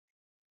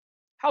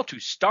How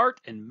to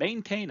start and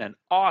maintain an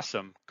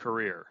awesome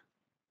career.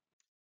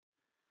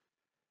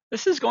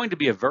 This is going to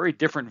be a very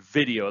different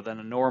video than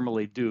I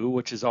normally do,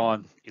 which is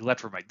on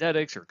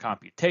electromagnetics or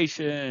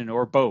computation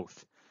or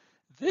both.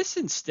 This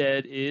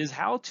instead is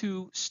how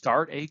to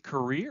start a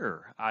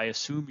career. I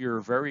assume you're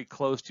very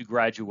close to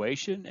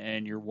graduation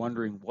and you're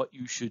wondering what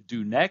you should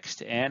do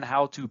next and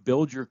how to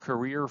build your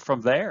career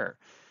from there.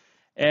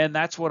 And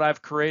that's what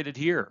I've created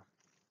here.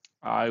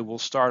 I will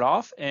start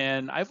off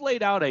and I've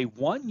laid out a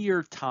 1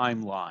 year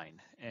timeline.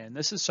 And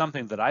this is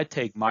something that I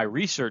take my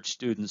research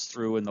students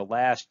through in the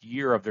last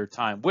year of their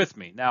time with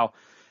me. Now,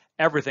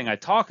 everything I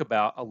talk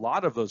about, a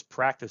lot of those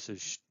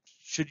practices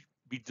should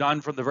be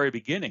done from the very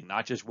beginning,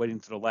 not just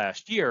waiting to the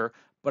last year,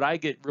 but I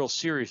get real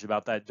serious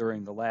about that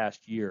during the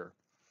last year.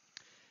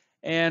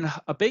 And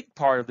a big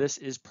part of this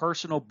is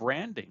personal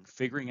branding,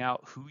 figuring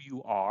out who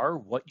you are,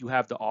 what you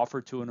have to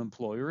offer to an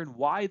employer, and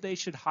why they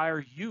should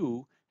hire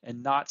you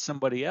and not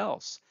somebody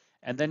else,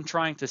 and then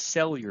trying to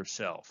sell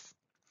yourself.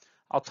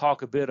 I'll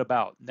talk a bit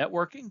about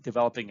networking,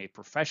 developing a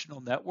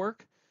professional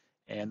network,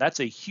 and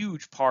that's a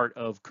huge part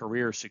of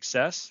career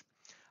success.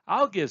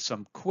 I'll give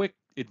some quick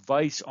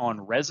advice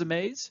on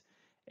resumes,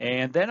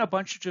 and then a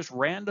bunch of just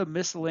random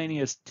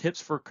miscellaneous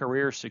tips for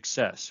career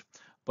success.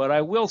 But I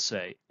will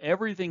say,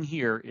 everything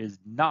here is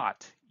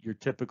not your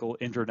typical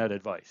internet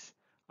advice.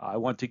 I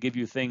want to give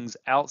you things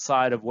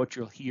outside of what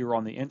you'll hear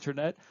on the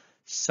internet.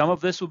 Some of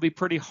this will be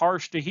pretty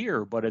harsh to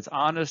hear, but it's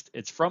honest,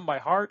 it's from my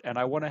heart, and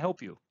I want to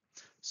help you.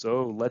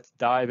 So let's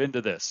dive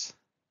into this.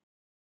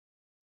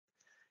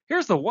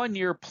 Here's the 1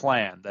 year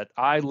plan that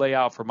I lay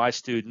out for my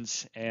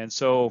students. And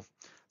so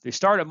they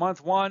start at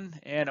month 1,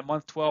 and at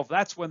month 12,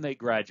 that's when they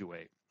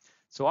graduate.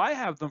 So I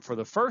have them for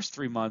the first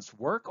 3 months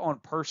work on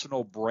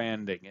personal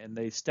branding, and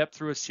they step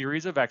through a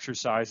series of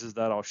exercises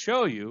that I'll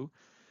show you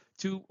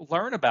to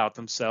learn about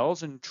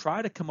themselves and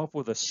try to come up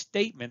with a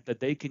statement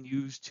that they can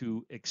use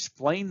to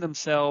explain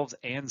themselves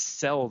and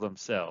sell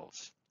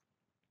themselves.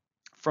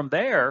 From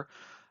there,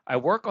 I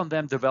work on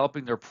them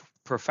developing their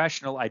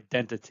professional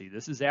identity.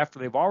 This is after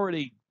they've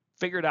already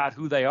figured out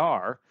who they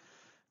are.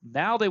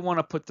 Now they want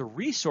to put the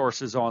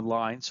resources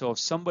online, so if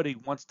somebody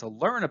wants to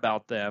learn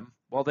about them,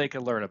 well, they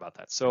can learn about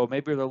that. So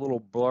maybe there's a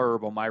little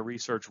blurb on my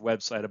research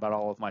website about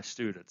all of my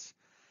students.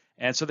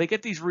 And so they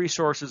get these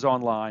resources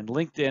online,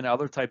 LinkedIn,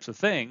 other types of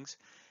things.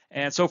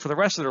 And so for the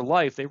rest of their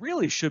life, they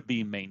really should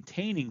be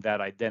maintaining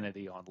that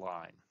identity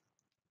online.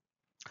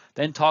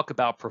 Then talk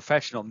about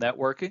professional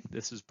networking.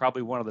 This is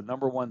probably one of the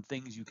 #1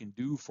 things you can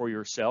do for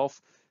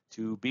yourself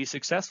to be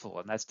successful,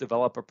 and that's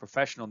develop a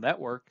professional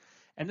network.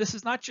 And this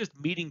is not just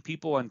meeting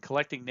people and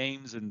collecting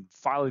names and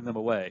filing them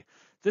away.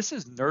 This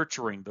is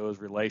nurturing those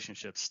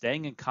relationships,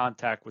 staying in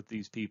contact with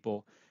these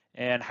people,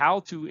 and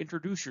how to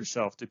introduce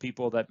yourself to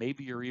people that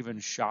maybe you're even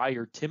shy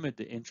or timid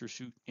to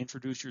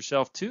introduce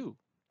yourself to.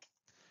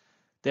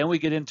 Then we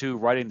get into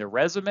writing the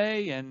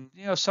resume, and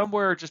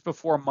somewhere just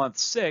before month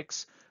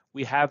 6,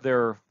 we have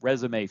their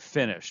resume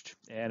finished.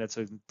 And it's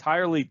an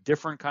entirely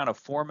different kind of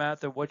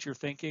format than what you're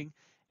thinking,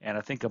 and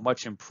I think a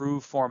much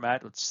improved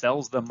format that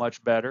sells them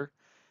much better.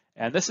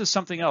 And this is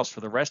something else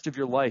for the rest of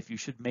your life. You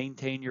should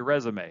maintain your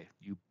resume.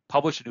 You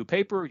publish a new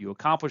paper, you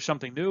accomplish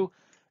something new,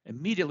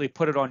 immediately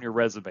put it on your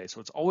resume so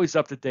it's always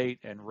up to date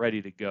and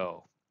ready to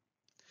go.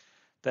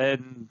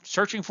 Then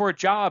searching for a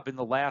job in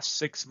the last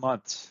 6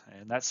 months,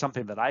 and that's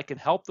something that I can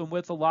help them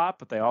with a lot,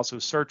 but they also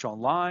search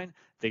online.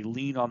 They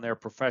lean on their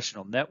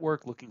professional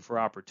network looking for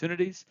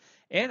opportunities.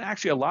 And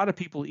actually, a lot of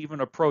people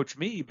even approach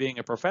me, being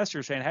a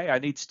professor, saying, hey, I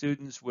need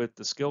students with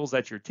the skills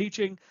that you're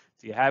teaching.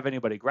 Do you have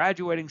anybody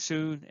graduating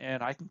soon?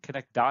 And I can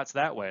connect dots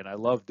that way, and I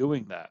love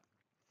doing that.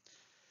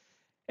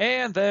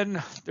 And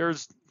then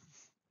there's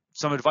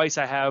some advice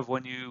I have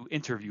when you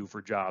interview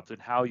for jobs and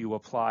how you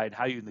apply and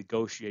how you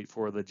negotiate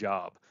for the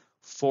job.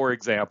 For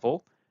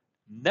example,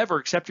 never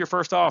accept your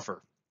first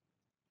offer.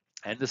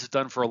 And this is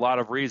done for a lot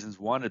of reasons.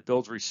 One, it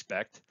builds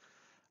respect.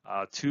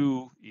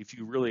 Two, if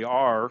you really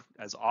are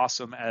as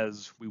awesome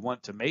as we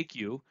want to make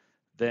you,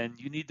 then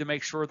you need to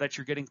make sure that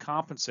you're getting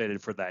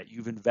compensated for that.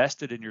 You've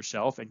invested in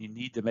yourself and you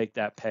need to make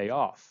that pay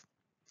off.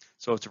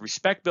 So it's a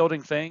respect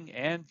building thing,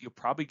 and you'll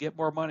probably get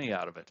more money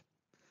out of it.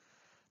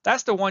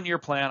 That's the 1 year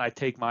plan I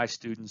take my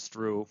students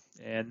through.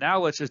 And now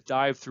let's just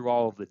dive through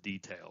all of the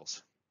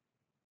details.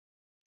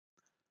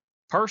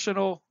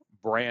 Personal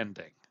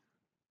branding.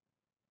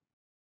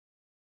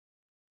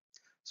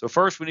 So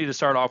first we need to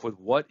start off with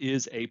what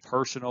is a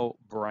personal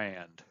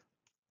brand.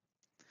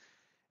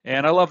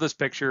 And I love this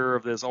picture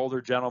of this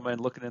older gentleman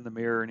looking in the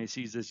mirror and he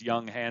sees this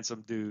young,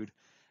 handsome dude.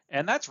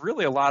 And that's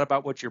really a lot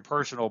about what your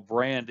personal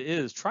brand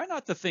is. Try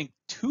not to think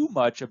too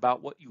much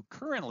about what you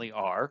currently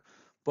are,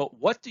 but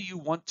what do you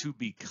want to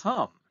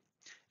become?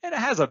 And it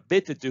has a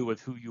bit to do with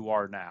who you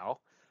are now,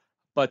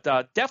 but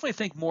definitely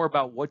think more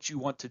about what you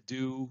want to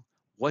do,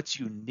 what's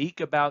unique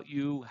about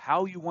you,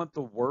 how you want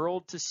the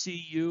world to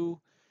see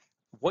you,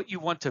 what you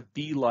want to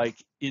be like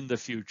in the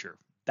future.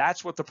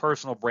 That's what the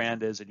personal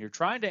brand is. And you're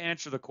trying to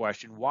answer the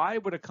question, why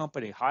would a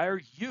company hire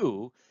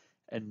you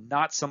and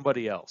not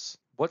somebody else?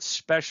 What's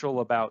special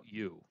about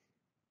you?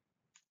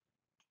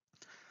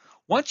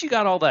 Once you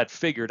got all that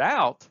figured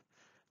out,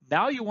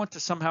 now you want to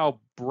somehow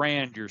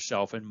brand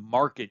yourself and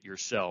market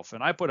yourself.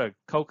 And I put a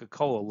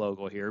Coca-Cola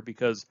logo here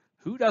because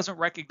who doesn't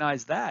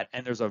recognize that?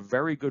 And there's a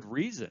very good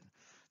reason.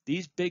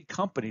 These big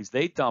companies,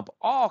 they dump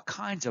all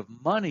kinds of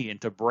money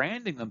into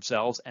branding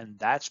themselves, and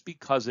that's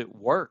because it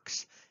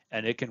works.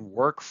 And it can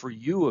work for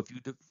you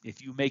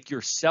if you make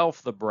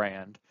yourself the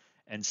brand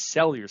and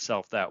sell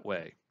yourself that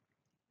way.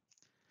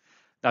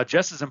 Now,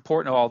 just as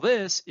important to all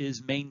this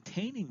is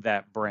maintaining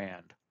that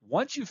brand.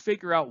 Once you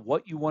figure out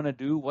what you want to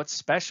do, what's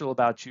special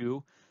about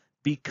you,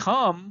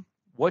 become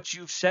what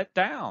you've set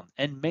down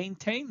and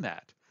maintain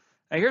that.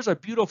 Now, here's a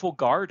beautiful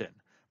garden,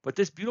 but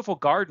this beautiful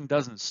garden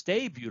doesn't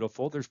stay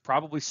beautiful. There's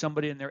probably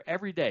somebody in there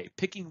every day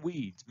picking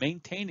weeds,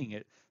 maintaining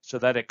it so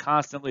that it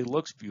constantly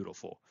looks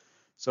beautiful.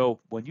 So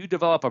when you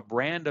develop a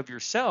brand of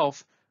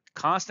yourself,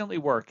 constantly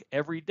work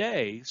every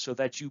day so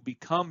that you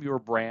become your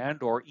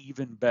brand or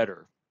even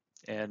better.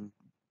 And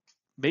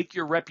make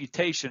your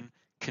reputation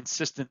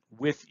consistent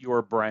with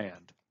your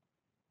brand.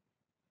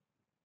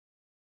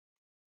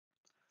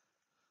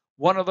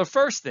 One of the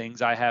first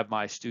things I have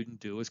my student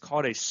do is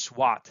called a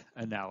SWOT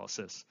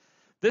analysis.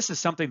 This is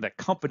something that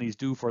companies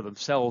do for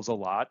themselves a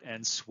lot,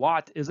 and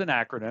SWOT is an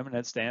acronym, and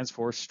it stands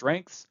for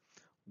strengths,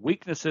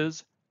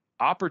 weaknesses,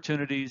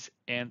 opportunities,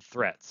 and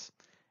threats.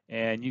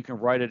 And you can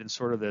write it in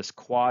sort of this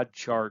quad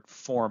chart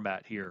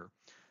format here.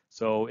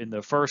 So in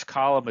the first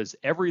column is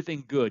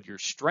everything good, your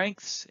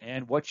strengths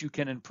and what you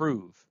can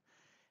improve.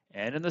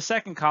 And in the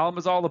second column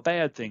is all the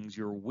bad things,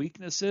 your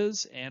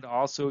weaknesses and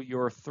also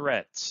your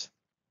threats.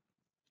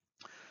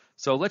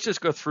 So let's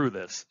just go through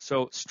this.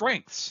 So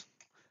strengths,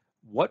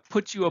 what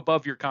puts you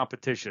above your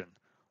competition?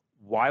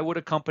 Why would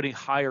a company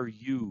hire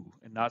you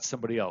and not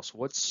somebody else?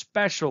 What's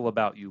special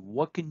about you?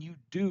 What can you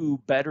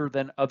do better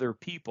than other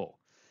people?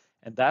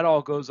 And that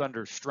all goes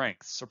under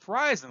strengths.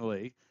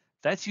 Surprisingly,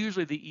 that's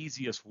usually the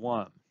easiest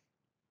one.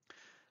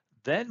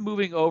 Then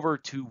moving over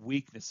to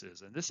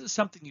weaknesses, and this is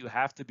something you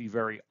have to be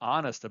very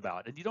honest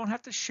about, and you don't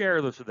have to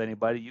share this with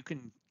anybody. You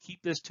can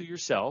keep this to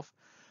yourself,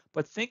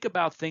 but think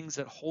about things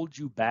that hold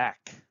you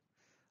back.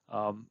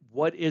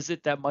 What is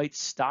it that might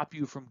stop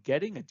you from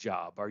getting a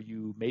job? Are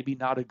you maybe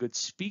not a good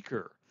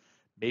speaker?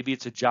 Maybe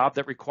it's a job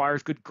that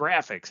requires good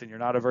graphics and you're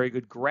not a very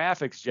good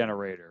graphics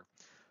generator.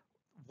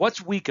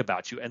 What's weak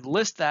about you? And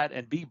list that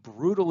and be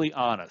brutally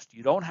honest.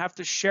 You don't have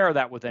to share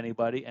that with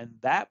anybody, and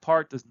that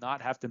part does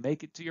not have to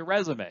make it to your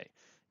resume.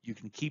 You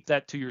can keep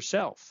that to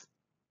yourself.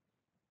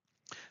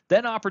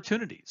 Then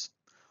opportunities.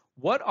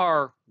 What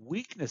are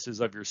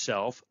weaknesses of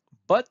yourself,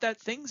 but that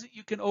things that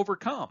you can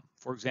overcome?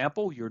 For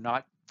example, you're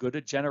not good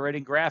at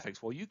generating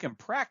graphics. Well, you can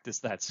practice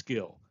that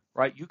skill,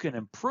 right? You can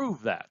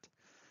improve that.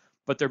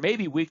 But there may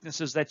be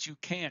weaknesses that you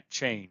can't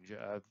change.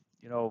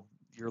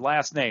 Your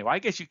last name. I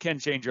guess you can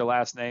change your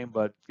last name,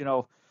 but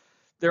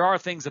there are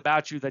things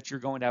about you that you're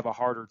going to have a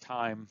harder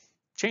time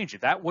changing.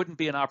 That wouldn't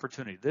be an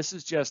opportunity. This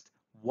is just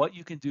what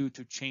you can do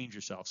to change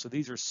yourself. So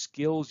these are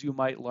skills you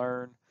might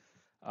learn,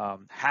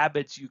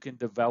 habits you can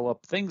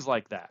develop, things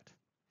like that.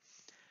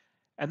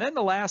 And then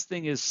the last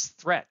thing is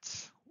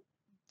threats.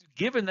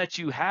 Given that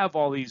you have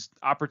all these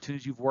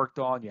opportunities you've worked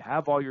on, you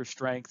have all your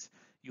strengths,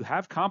 you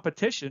have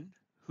competition.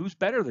 Who's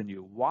better than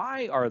you?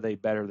 Why are they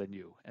better than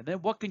you? And then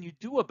what can you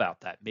do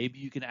about that? Maybe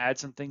you can add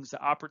some things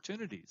to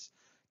opportunities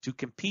to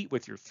compete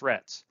with your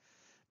threats.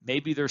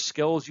 Maybe there's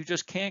skills you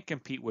just can't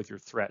compete with your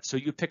threat. So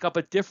you pick up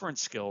a different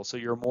skill so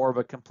you're more of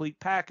a complete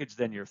package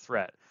than your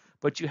threat.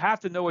 But you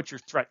have to know what your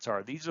threats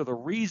are. These are the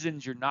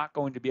reasons you're not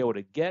going to be able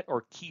to get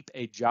or keep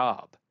a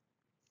job.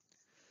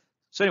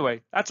 So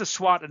anyway, that's a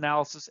SWOT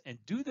analysis, and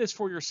do this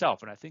for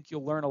yourself. And I think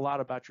you'll learn a lot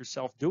about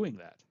yourself doing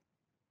that.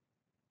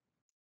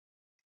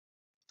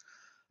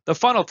 The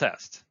funnel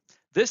test.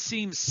 This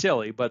seems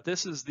silly, but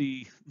this is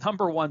the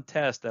 #1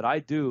 test that I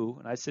do,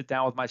 and I sit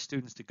down with my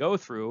students to go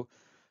through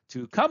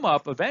to come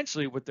up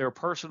eventually with their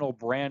personal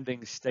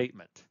branding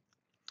statement.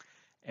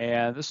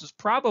 And this is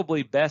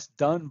probably best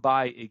done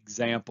by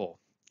example.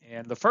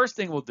 And the first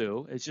thing we'll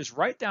do is just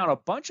write down a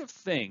bunch of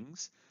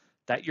things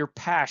that you're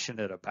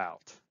passionate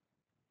about.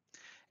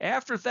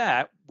 After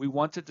that, we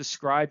want to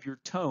describe your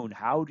tone.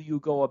 How do you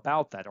go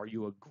about that? Are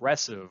you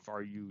aggressive?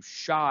 Are you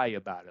shy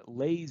about it?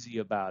 Lazy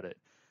about it?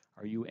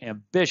 Are you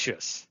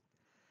ambitious?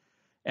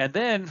 And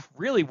then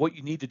really what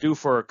you need to do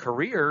for a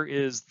career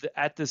is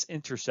at this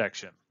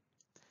intersection.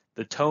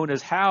 The tone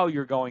is how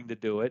you're going to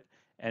do it,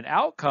 and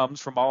outcomes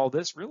from all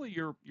this, really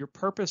your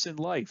purpose in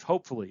life,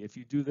 hopefully, if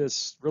you do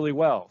this really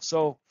well.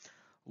 So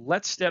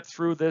let's step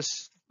through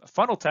this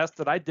funnel test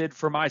that I did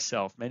for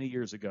myself many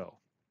years ago.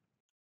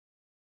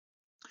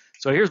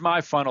 So here's my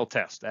funnel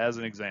test as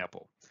an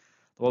example.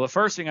 Well, the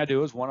first thing I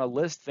do is want to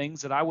list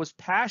things that I was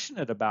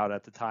passionate about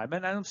at the time,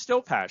 and I'm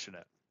still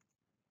passionate.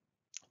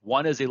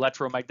 One is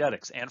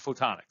electromagnetics and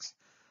photonics.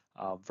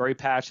 Very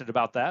passionate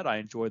about that. I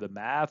enjoy the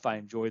math. I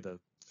enjoy the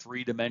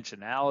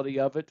three-dimensionality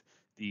of it,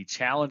 the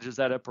challenges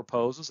that it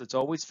proposes. It's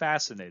always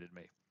fascinated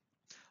me.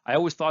 I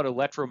always thought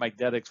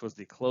electromagnetics was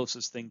the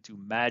closest thing to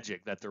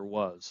magic that there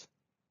was.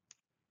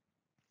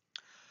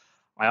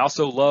 I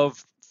also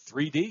love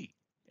 3D,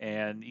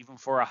 And even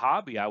for a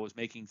hobby, I was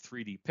making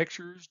 3D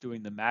pictures,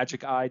 doing the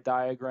magic eye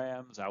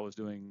diagrams. I was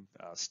doing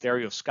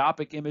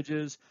stereoscopic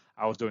images.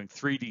 I was doing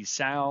 3D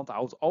sound. I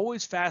was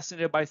always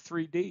fascinated by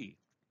 3D.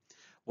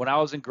 When I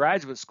was in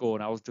graduate school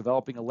and I was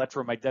developing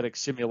electromagnetic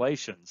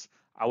simulations,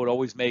 I would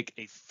always make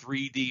a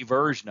 3D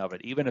version of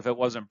it, even if it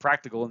wasn't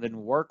practical and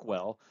didn't work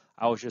well.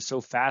 I was just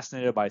so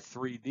fascinated by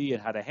 3D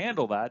and how to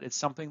handle that. It's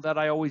something that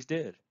I always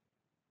did.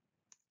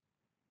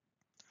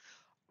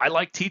 I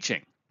like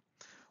teaching.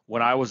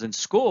 When I was in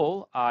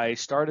school, I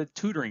started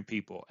tutoring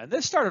people. And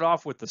this started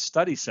off with the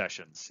study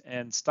sessions.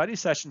 And study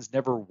sessions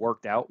never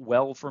worked out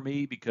well for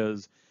me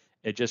because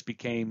it just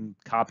became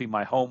copy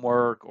my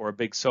homework or a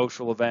big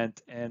social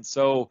event. And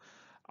so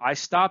I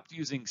stopped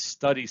using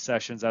study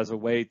sessions as a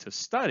way to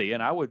study,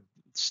 and I would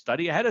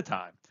study ahead of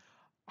time.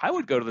 I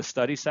would go to the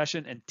study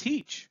session and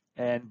teach.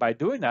 And by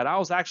doing that, I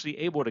was actually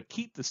able to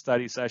keep the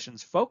study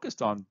sessions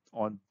focused on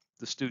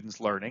the students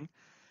learning.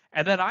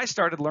 And then I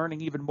started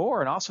learning even more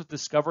and also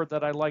discovered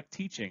that I liked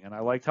teaching and I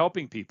liked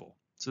helping people.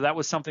 So that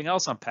was something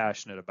else I'm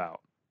passionate about.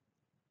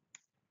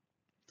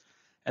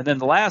 And then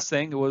the last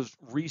thing was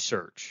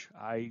research.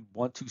 I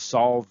want to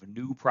solve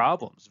new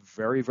problems,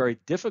 very, very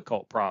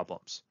difficult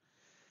problems.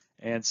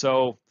 And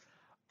so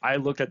I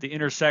looked at the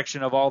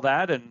intersection of all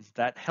that, and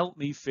that helped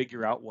me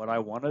figure out what I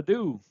want to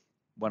do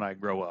when I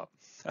grow up.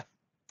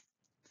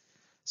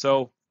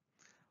 So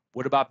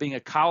what about being a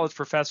college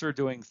professor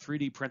doing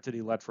 3D printed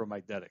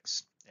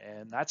electromagnetics?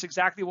 And that's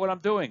exactly what I'm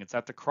doing. It's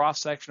at the cross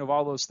section of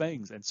all those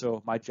things. And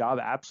so my job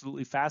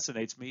absolutely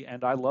fascinates me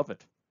and I love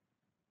it.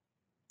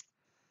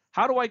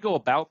 How do I go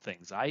about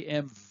things? I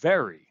am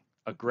very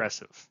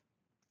aggressive.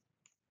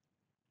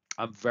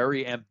 I'm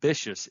very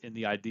ambitious in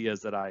the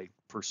ideas that I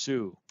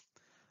pursue.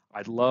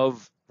 I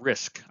love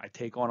risk. I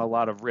take on a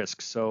lot of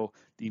risks. So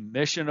the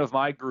mission of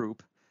my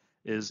group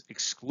is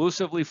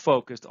exclusively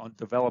focused on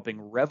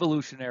developing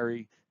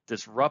revolutionary,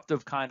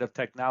 disruptive kind of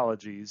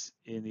technologies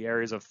in the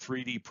areas of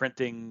 3D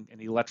printing and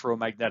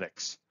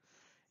electromagnetics.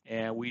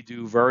 And we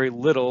do very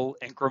little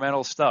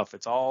incremental stuff.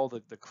 It's all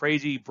the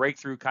crazy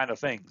breakthrough kind of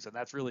things. And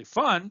that's really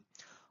fun.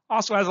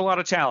 Also has a lot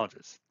of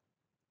challenges.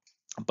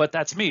 But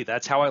that's me.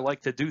 That's how I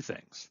like to do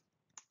things.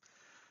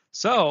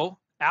 So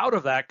out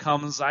of that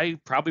comes, I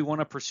probably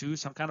want to pursue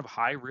some kind of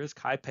high risk,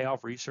 high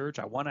payoff research.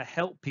 I want to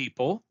help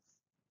people.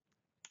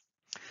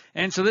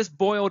 And so this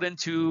boiled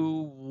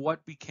into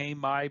what became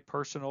my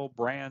personal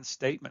brand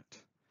statement,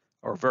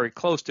 or very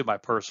close to my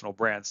personal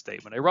brand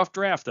statement, a rough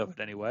draft of it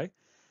anyway.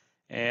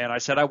 And I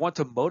said, I want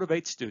to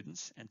motivate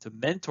students and to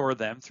mentor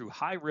them through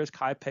high risk,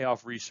 high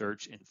payoff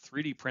research in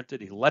 3D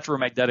printed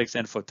electromagnetics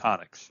and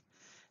photonics.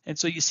 And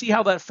so you see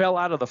how that fell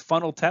out of the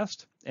funnel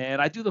test.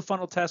 And I do the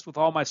funnel test with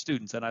all my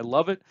students and I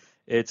love it.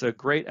 It's a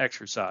great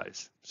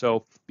exercise. So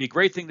it'd be a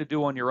great thing to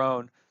do on your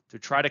own to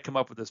try to come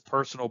up with this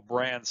personal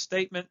brand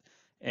statement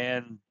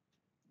and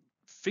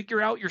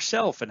figure out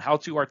yourself and how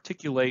to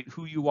articulate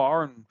who you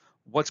are and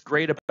what's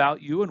great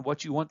about you and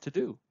what you want to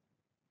do.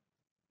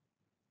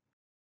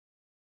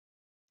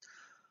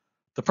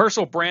 The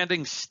personal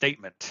branding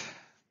statement.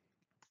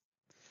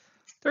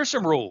 There's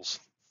some rules.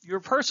 Your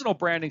personal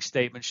branding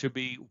statement should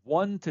be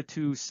 1 to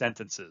 2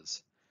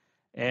 sentences.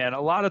 And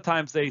a lot of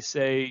times they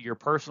say your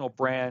personal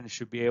brand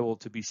should be able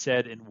to be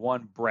said in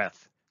one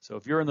breath. So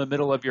if you're in the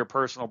middle of your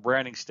personal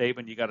branding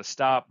statement, you got to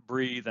stop,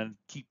 breathe, and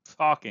keep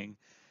talking.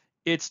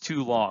 It's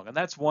too long, and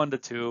that's 1 to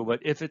 2. But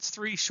if it's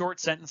 3 short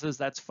sentences,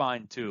 that's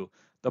fine too.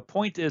 The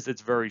point is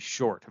it's very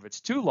short. If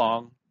it's too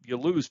long, you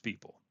lose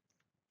people.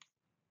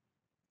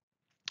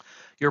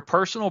 Your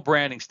personal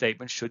branding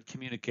statement should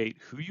communicate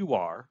who you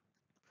are,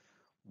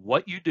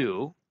 what you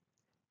do,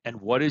 and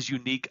what is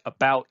unique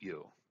about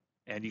you.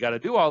 And you got to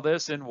do all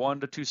this in 1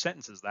 to 2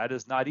 sentences. That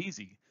is not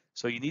easy.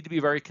 So you need to be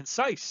very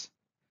concise.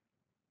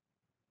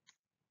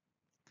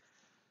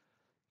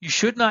 You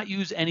should not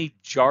use any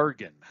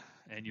jargon,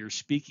 and you're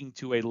speaking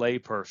to a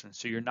layperson.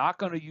 So you're not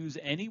going to use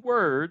any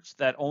words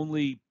that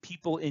only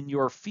people in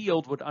your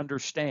field would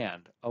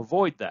understand.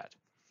 Avoid that.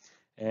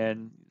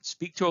 And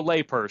speak to a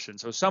layperson.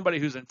 So somebody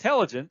who's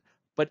intelligent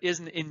but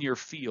isn't in your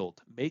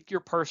field. Make your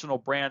personal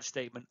brand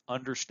statement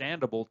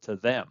understandable to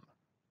them.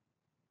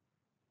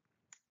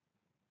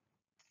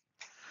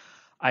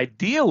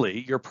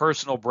 Ideally, your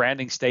personal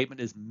branding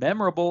statement is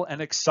memorable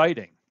and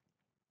exciting.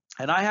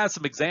 And I have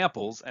some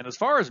examples. And as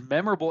far as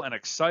memorable and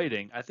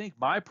exciting, I think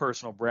my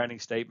personal branding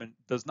statement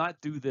does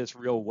not do this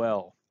real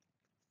well.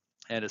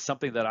 And it's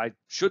something that I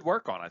should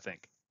work on, I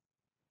think.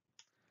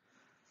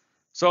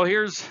 So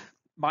here's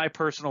my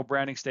personal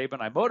branding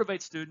statement. I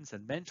motivate students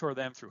and mentor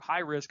them through high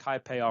risk, high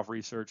payoff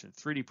research in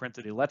 3D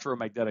printed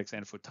electromagnetics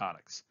and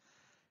photonics.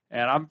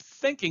 And I'm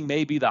thinking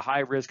maybe the high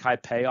risk, high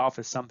payoff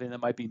is something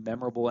that might be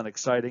memorable and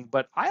exciting,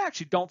 but I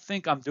actually don't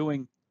think I'm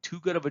doing too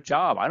good of a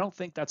job. I don't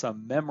think that's a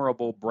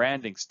memorable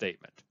branding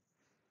statement.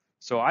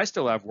 So I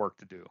still have work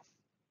to do.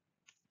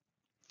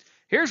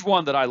 Here's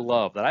one that I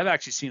love that I've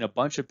actually seen a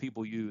bunch of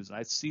people use, and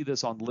I see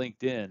this on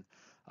LinkedIn.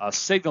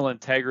 Signal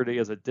integrity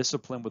as a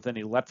discipline within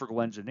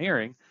electrical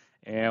engineering.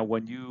 And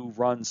when you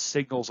run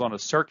signals on a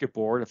circuit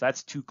board, if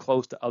that's too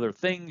close to other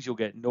things, you'll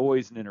get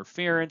noise and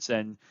interference,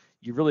 and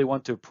you really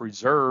want to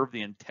preserve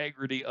the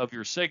integrity of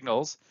your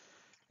signals.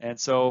 And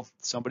so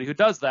somebody who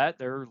does that,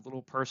 their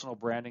little personal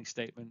branding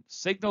statement,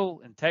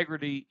 signal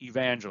integrity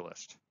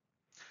evangelist.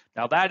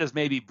 Now that is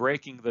maybe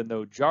breaking the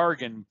no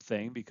jargon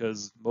thing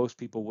because most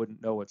people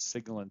wouldn't know what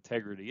signal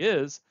integrity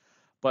is,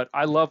 but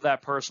I love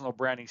that personal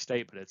branding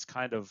statement. It's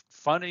kind of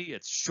funny,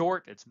 it's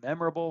short, it's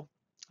memorable.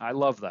 I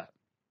love that.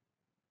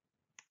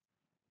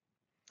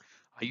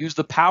 I use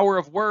the power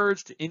of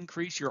words to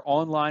increase your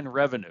online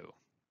revenue.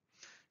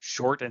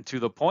 Short and to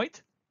the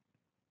point.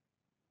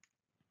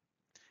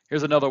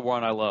 Here's another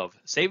one I love,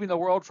 saving the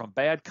world from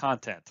bad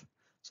content.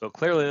 So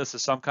clearly this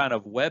is some kind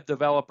of web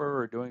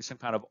developer or doing some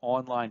kind of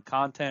online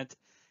content,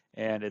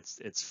 and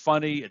it's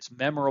funny, it's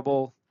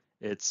memorable,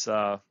 it's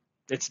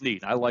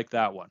neat. I like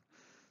that one.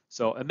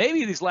 So, and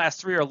maybe these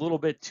last three are a little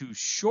bit too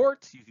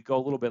short. You could go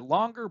a little bit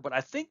longer, but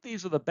I think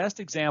these are the best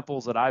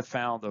examples that I've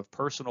found of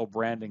personal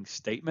branding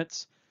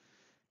statements.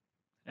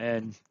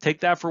 And take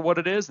that for what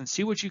it is and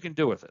see what you can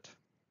do with it.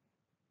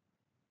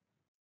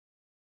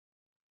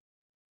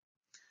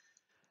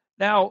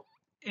 Now,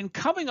 in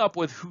coming up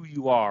with who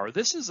you are,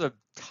 this is a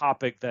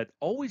topic that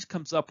always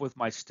comes up with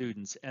my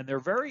students, and they're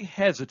very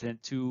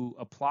hesitant to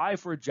apply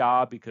for a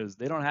job because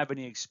they don't have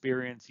any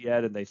experience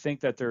yet, and they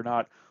think that they're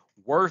not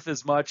worth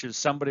as much as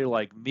somebody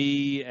like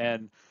me.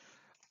 And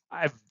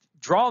I've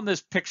drawn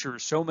this picture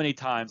so many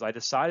times, I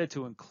decided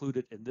to include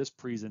it in this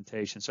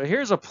presentation. So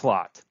here's a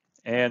plot.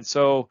 And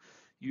so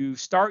you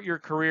start your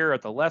career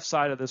at the left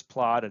side of this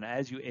plot, and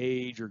as you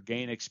age or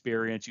gain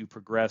experience, you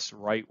progress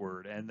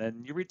rightward, and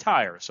then you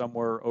retire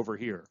somewhere over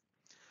here.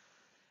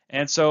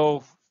 And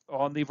so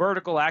on the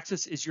vertical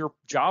axis is your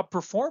job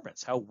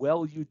performance, how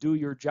well you do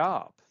your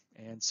job.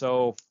 And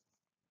so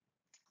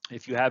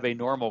if you have a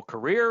normal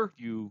career,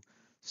 you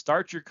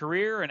start your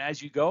career, and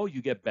as you go,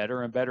 you get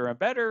better and better and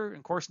better,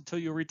 of course, until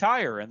you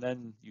retire, and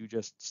then you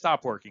just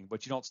stop working.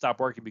 But you don't stop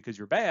working because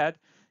you're bad.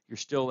 You're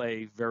still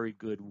a very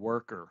good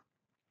worker.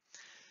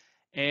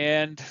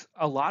 And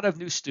a lot of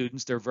new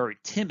students, they're very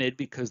timid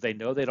because they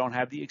know they don't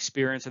have the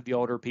experience of the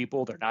older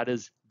people. They're not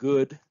as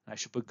good, I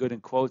should put good in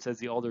quotes, as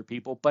the older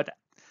people, but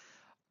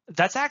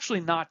that's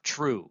actually not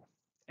true.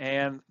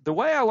 And the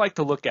way I like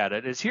to look at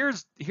it is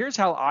here's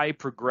how I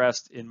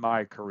progressed in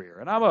my career.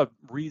 And I'm a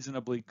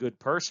reasonably good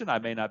person. I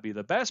may not be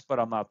the best, but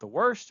I'm not the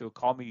worst. So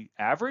call me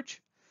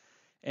average.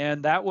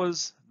 And that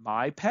was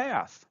my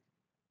path.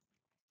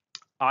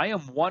 I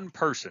am one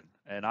person,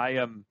 and I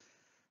am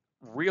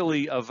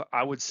really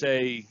I would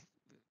say,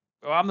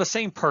 well, I'm the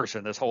same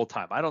person this whole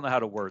time. I don't know how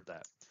to word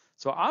that.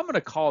 So I'm going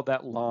to call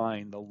that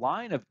line the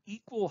line of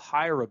equal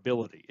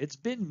hireability. It's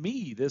been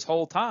me this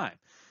whole time.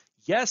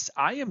 Yes,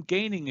 I am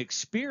gaining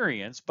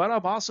experience, but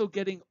I'm also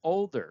getting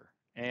older.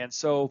 And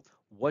so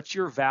what's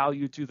your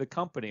value to the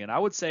company? And I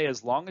would say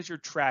as long as you're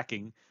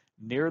tracking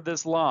near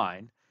this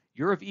line,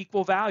 you're of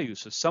equal value.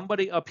 So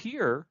somebody up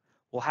here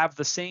will have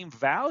the same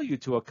value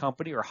to a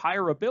company or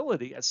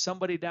hireability as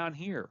somebody down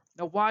here.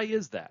 Now, why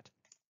is that?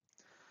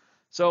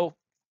 So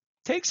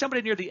take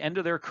somebody near the end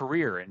of their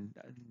career, and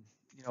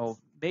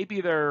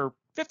maybe they're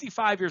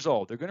 55 years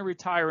old. They're going to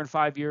retire in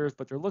 5 years,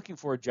 but they're looking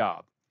for a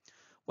job.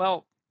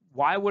 Well,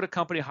 why would a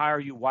company hire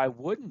you? Why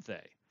wouldn't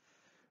they?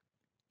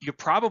 You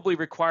probably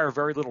require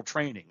very little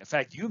training. In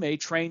fact, you may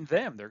train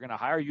them. They're going to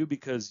hire you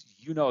because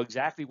you know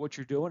exactly what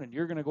you're doing, and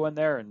you're going to go in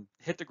there and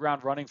hit the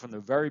ground running from the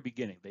very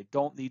beginning. They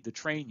don't need to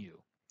train you.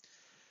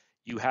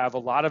 You have a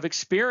lot of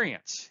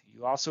experience.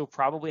 You also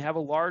probably have a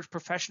large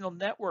professional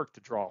network to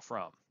draw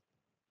from.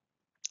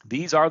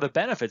 These are the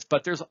benefits,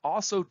 but there's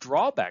also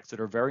drawbacks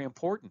that are very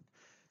important.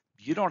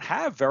 You don't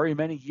have very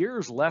many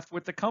years left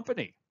with the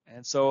company,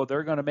 and so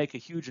they're going to make a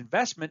huge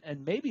investment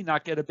and maybe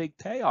not get a big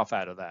payoff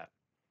out of that.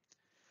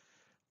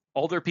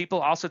 Older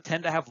people also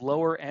tend to have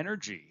lower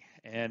energy,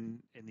 and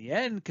in the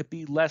end could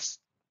be less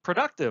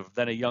productive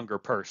than a younger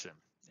person.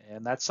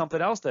 And that's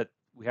something else that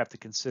we have to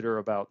consider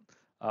about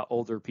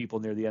older people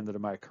near the end of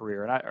my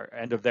career or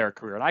end of their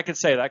career. And I can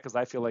say that because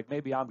I feel like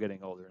maybe I'm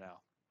getting older now.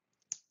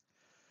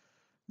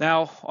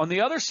 Now, on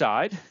the other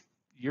side,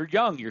 you're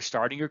young, you're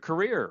starting your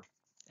career.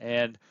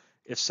 And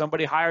if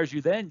somebody hires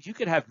you then, you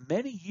could have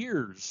many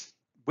years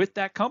with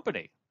that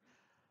company.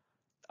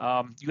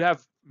 You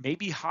have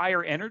maybe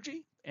higher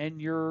energy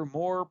and you're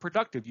more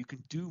productive. You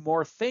can do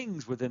more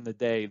things within the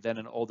day than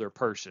an older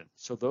person.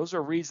 So those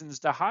are reasons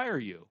to hire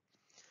you.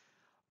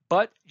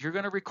 But you're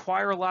going to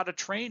require a lot of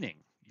training.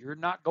 You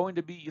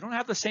don't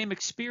have the same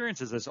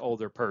experience as this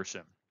older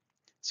person.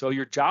 So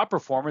your job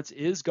performance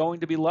is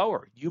going to be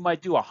lower. You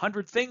might do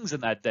 100 things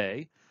in that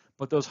day,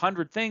 but those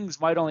 100 things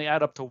might only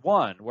add up to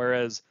one,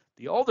 whereas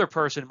the older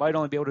person might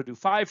only be able to do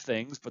 5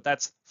 things, but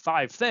that's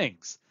 5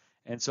 things.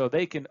 And so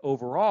they can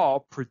overall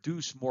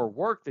produce more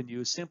work than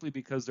you simply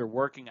because they're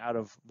working out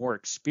of more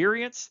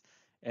experience,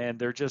 and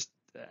they're just,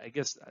 I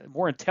guess,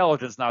 more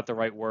intelligence is not the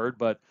right word,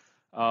 but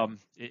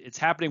it's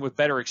happening with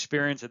better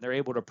experience, and they're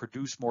able to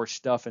produce more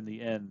stuff in the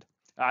end.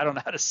 I don't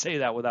know how to say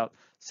that without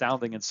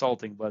sounding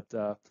insulting, but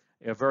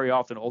very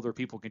often older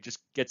people can just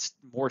get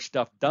more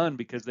stuff done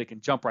because they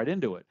can jump right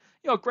into it.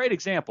 Great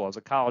example as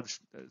a college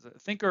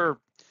thinker,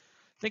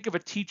 think of a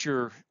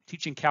teacher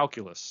teaching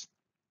calculus,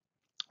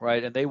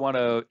 right? And they want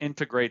to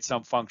integrate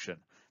some function.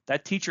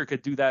 That teacher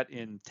could do that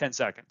in 10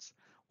 seconds.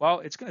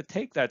 Well, it's going to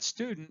take that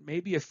student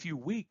maybe a few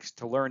weeks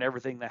to learn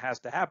everything that has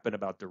to happen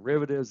about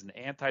derivatives and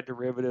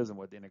antiderivatives and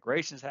what the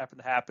integrations happen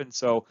to happen.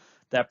 So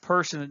that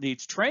person that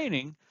needs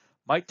training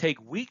might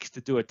take weeks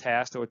to do a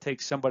task that would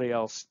take somebody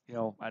else,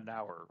 an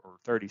hour or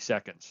 30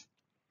 seconds.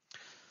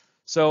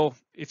 So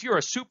if you're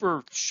a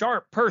super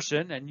sharp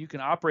person and you can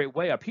operate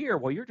way up here,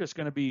 well, you're just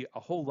going to be a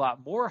whole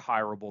lot more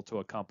hireable to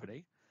a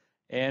company.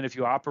 And if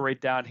you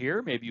operate down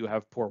here, maybe you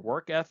have poor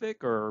work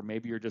ethic, or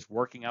maybe you're just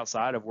working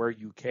outside of where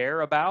you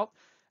care about,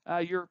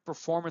 your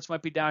performance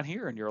might be down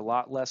here and you're a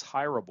lot less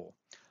hireable.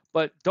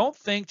 But don't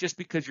think just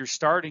because you're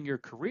starting your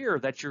career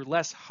that you're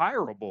less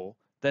hireable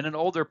than an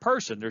older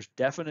person. There's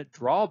definite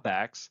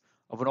drawbacks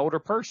of an older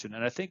person.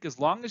 And I think as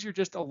long as you're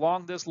just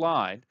along this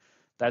line,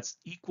 that's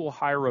equal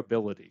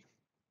hireability.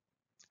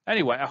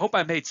 Anyway, I hope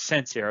I made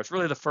sense here. It's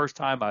really the first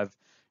time I've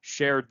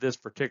shared this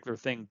particular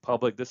thing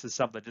public. This is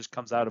something that just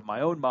comes out of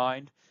my own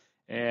mind.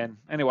 And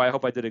anyway, I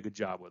hope I did a good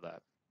job with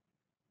that.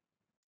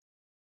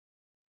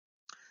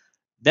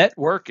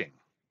 Networking.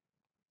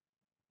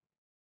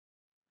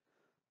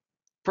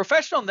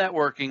 Professional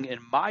networking, in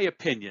my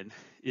opinion,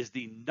 is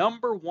the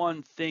number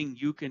one thing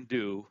you can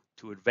do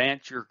to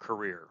advance your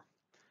career.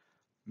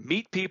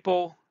 Meet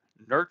people,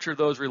 nurture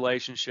those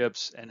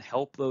relationships, and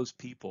help those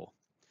people.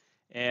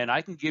 And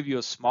I can give you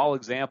a small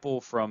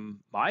example from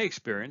my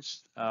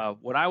experience.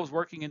 When I was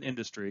working in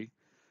industry,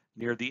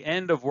 near the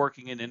end of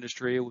working in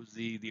industry, it was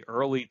the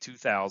early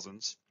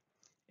 2000s,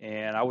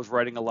 and I was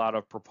writing a lot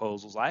of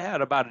proposals. I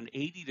had about an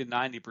 80 to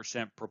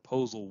 90%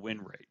 proposal win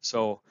rate.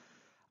 So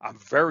I'm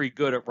very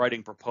good at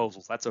writing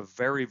proposals. That's a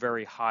very,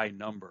 very high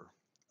number.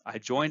 I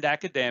joined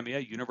academia,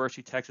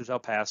 University of Texas, El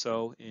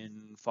Paso,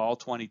 in fall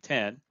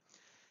 2010.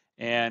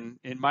 And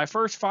in my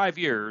first 5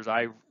 years,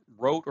 I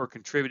wrote or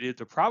contributed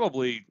to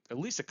probably at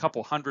least a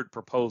couple hundred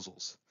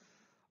proposals.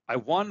 I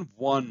won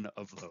one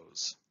of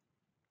those.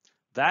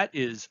 That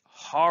is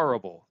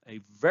horrible,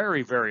 a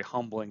very, very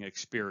humbling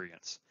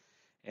experience.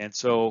 And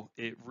so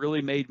it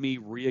really made me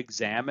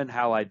re-examine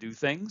how I do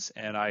things,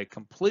 and I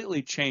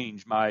completely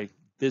changed my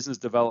business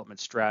development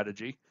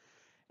strategy.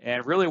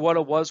 And really what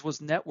it was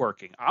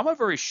networking. I'm a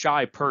very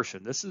shy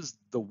person. This is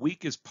the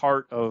weakest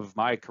part of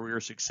my career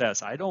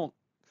success. I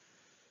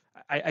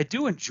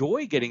do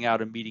enjoy getting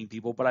out and meeting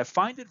people, but I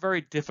find it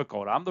very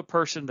difficult. I'm the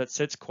person that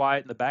sits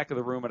quiet in the back of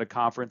the room at a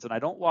conference, and I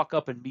don't walk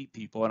up and meet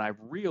people, and I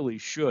really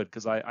should,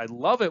 because I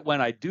love it when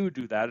I do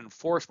that and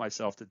force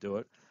myself to do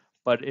it,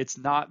 but it's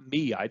not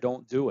me. I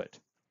don't do it.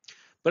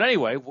 But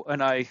anyway,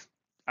 when I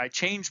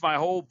changed my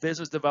whole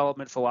business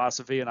development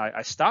philosophy, and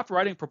I stopped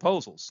writing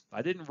proposals.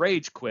 I didn't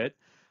rage quit.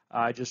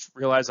 I just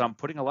realized I'm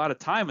putting a lot of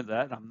time into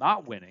that, and I'm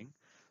not winning.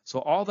 So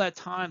all that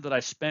time that I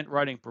spent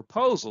writing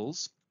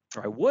proposals,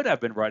 or I would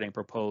have been writing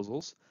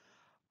proposals,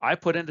 I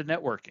put into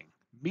networking,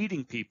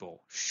 meeting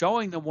people,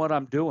 showing them what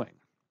I'm doing.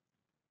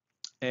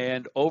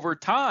 And over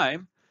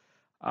time,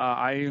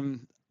 I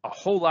am a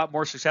whole lot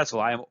more successful.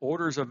 I am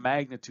orders of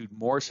magnitude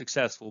more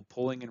successful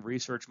pulling in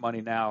research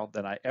money now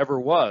than I ever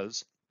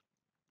was.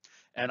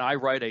 And I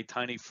write a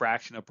tiny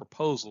fraction of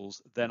proposals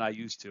than I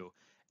used to.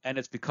 And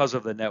it's because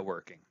of the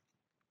networking.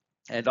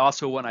 And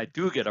also when I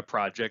do get a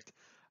project,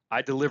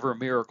 I deliver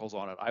miracles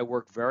on it. I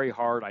work very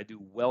hard. I do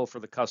well for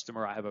the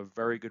customer. I have a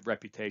very good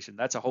reputation.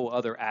 That's a whole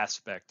other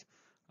aspect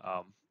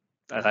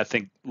that I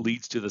think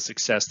leads to the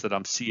success that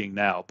I'm seeing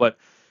now. But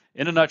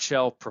in a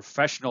nutshell,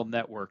 professional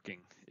networking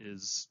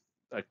is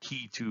a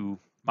key to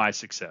my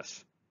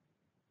success.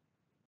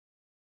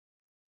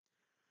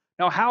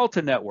 Now, how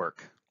to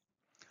network?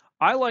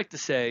 I like to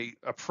say,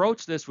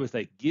 approach this with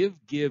a give,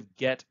 give,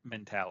 get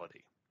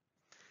mentality.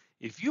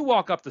 If you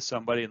walk up to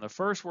somebody and the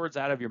first words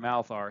out of your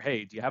mouth are,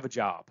 hey, do you have a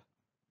job?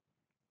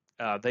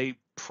 They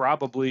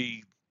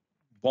probably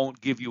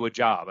won't give you a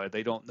job.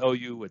 They don't know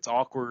you. It's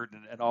awkward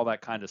and all that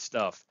kind of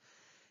stuff.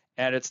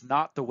 And it's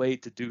not the way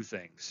to do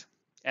things.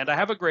 And I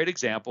have a great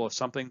example of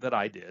something that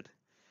I did.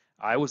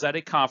 I was at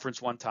a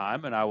conference one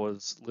time and I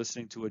was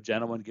listening to a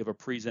gentleman give a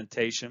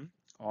presentation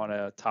on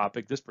a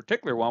topic. This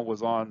particular one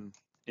was on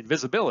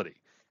invisibility,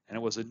 and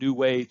it was a new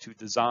way to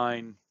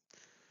design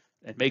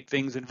and make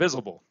things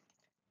invisible.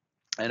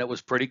 And it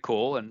was pretty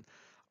cool, and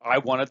I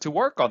wanted to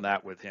work on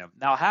that with him.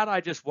 Now, had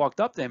I just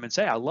walked up to him and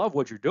say, I love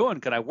what you're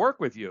doing, can I work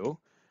with you?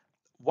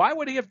 Why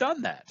would he have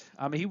done that?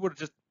 I mean, he would have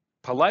just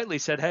politely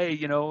said, hey,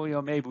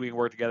 maybe we can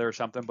work together or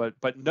something,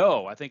 but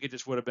no, I think it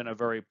just would have been a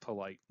very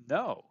polite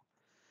no.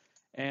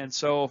 And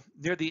so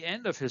near the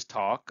end of his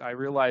talk, I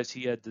realized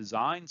he had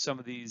designed some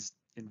of these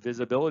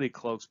invisibility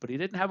cloaks, but he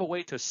didn't have a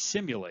way to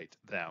simulate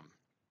them.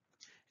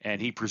 And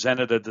he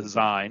presented a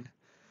design.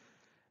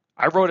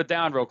 I wrote it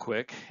down real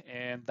quick,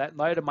 and that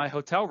night in my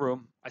hotel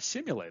room, I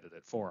simulated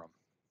it for him.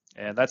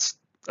 And that's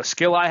a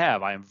skill I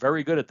have. I am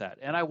very good at that.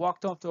 And I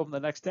walked up to him the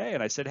next day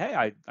and I said,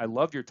 hey, I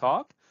loved your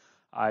talk.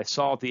 I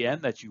saw at the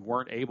end that you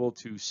weren't able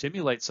to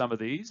simulate some of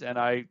these,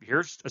 and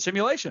here's a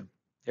simulation.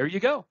 There you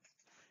go.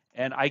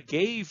 And I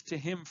gave to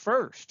him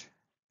first.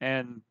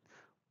 And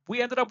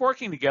we ended up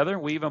working together,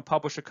 and we even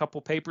published a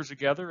couple papers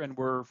together, and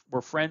we're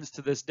friends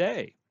to this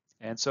day.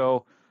 And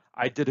so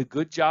I did a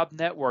good job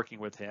networking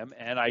with him,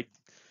 and I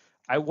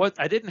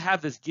didn't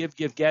have this give,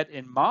 give, get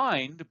in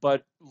mind,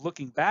 but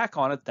looking back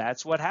on it,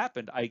 that's what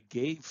happened. I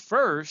gave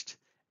first,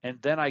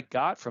 and then I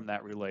got from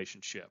that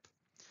relationship.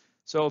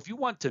 So if you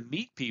want to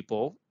meet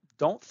people,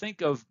 don't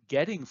think of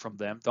getting from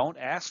them. Don't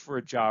ask for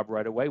a job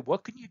right away.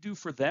 What can you do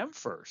for them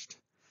first?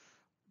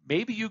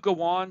 Maybe you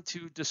go on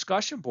to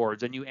discussion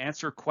boards and you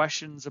answer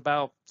questions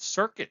about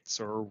circuits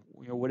or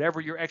whatever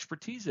your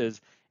expertise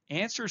is.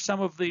 Answer some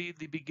of the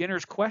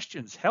beginners'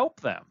 questions. Help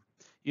them.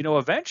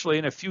 Eventually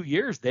in a few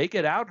years, they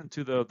get out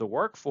into the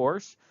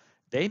workforce.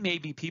 They may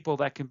be people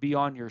that can be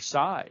on your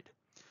side.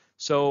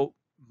 So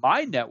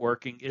my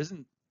networking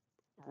isn't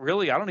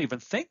really, I don't even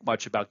think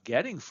much about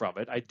getting from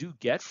it. I do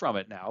get from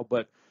it now,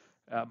 but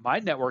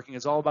my networking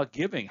is all about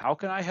giving. How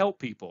can I help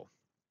people?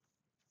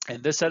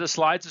 And this set of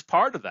slides is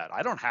part of that.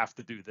 I don't have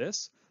to do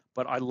this,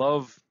 but I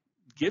love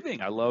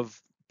giving. I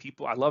love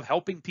people. I love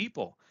helping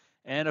people.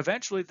 And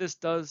eventually this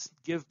does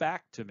give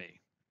back to me.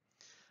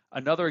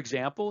 Another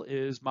example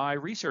is my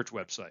research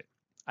website.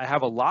 I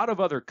have a lot of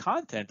other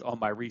content on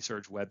my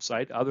research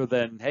website other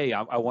than, hey,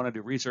 I want to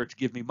do research,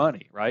 give me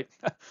money, right?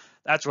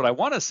 That's what I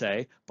want to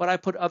say, but I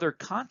put other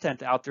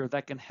content out there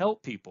that can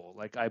help people.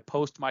 Like I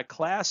post my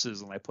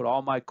classes and I put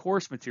all my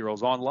course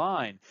materials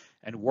online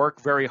and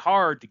work very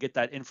hard to get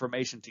that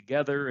information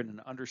together in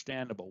an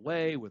understandable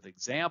way with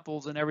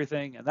examples and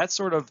everything. And that's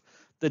sort of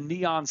the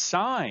neon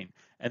sign.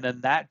 And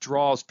then that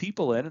draws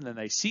people in, and then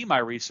they see my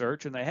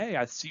research and they, hey,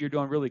 I see you're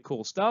doing really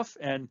cool stuff.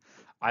 And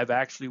I've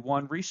actually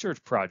won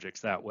research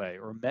projects that way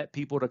or met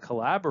people to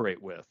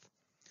collaborate with.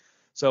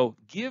 So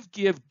give,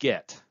 give,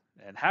 get,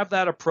 and have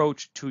that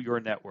approach to your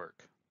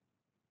network.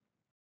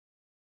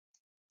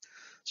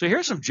 So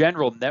here's some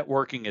general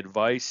networking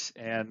advice.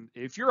 And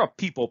if you're a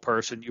people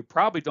person, you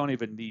probably don't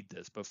even need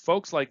this. But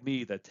folks like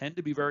me that tend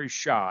to be very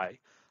shy,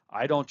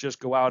 I don't just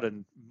go out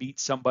and meet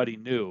somebody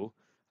new.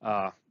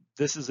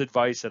 This is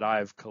advice that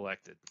I've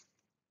collected.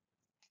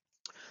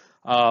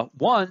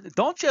 One,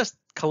 don't just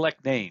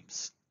collect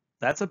names.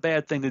 That's a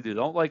bad thing to do.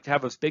 Don't like to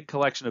have a big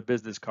collection of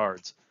business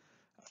cards.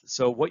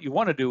 So what you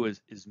want to do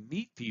is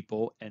meet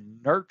people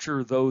and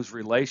nurture those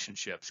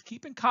relationships.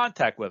 Keep in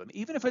contact with them,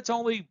 even if it's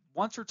only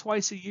once or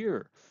twice a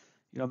year.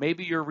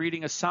 Maybe you're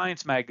reading a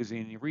science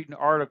magazine and you read an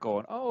article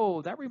and,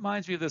 oh, that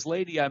reminds me of this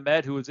lady I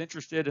met who was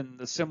interested in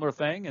a similar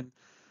thing. And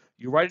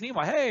you write an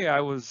email, hey,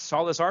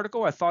 saw this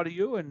article, I thought of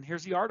you, and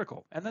here's the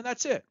article. And then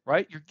that's it,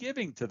 right? You're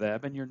giving to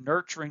them and you're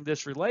nurturing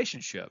this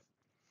relationship.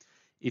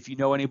 If you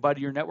know anybody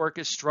in your network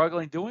is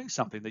struggling doing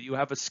something, that you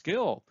have a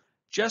skill,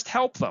 just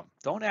help them.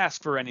 Don't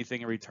ask for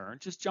anything in return.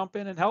 Just jump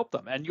in and help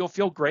them, and you'll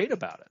feel great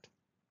about it.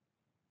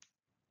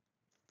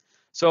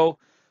 So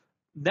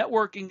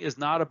networking is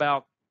not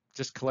about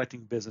just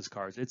collecting business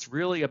cards. It's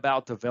really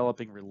about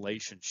developing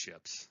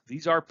relationships.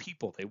 These are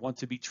people. They want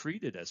to be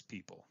treated as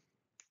people.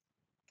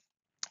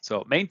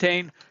 So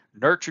maintain,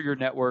 nurture your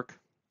network,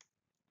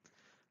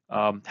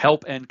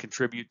 help and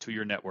contribute to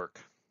your network.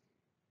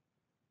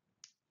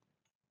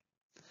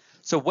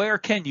 So where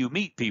can you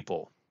meet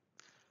people?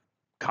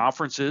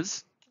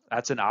 Conferences,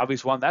 that's an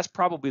obvious one. That's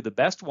probably the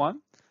best one.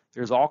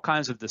 There's all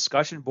kinds of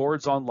discussion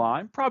boards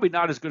online, probably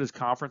not as good as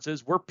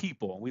conferences. We're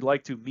people, and we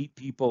like to meet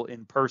people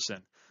in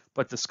person,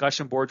 but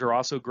discussion boards are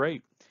also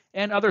great.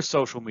 And other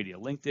social media,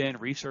 LinkedIn,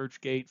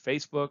 ResearchGate,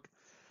 Facebook.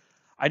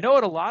 I know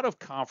at a lot of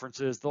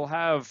conferences, they'll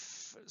have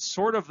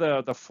sort of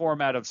the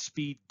format of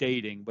speed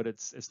dating, but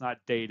it's not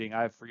dating.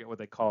 I forget what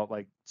they call it,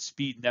 like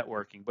speed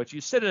networking. But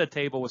you sit at a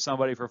table with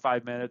somebody for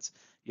 5 minutes,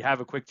 you have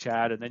a quick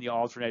chat, and then you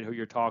alternate who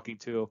you're talking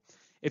to.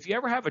 If you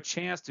ever have a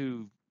chance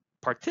to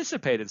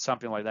participate in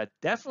something like that,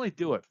 definitely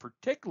do it,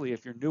 particularly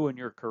if you're new in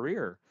your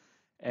career.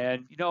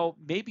 And,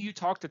 maybe you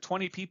talk to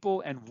 20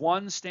 people and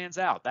one stands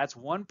out. That's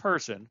one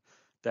person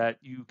that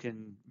you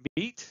can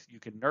meet, you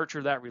can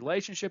nurture that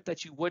relationship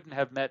that you wouldn't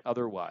have met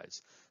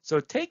otherwise. So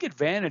take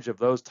advantage of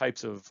those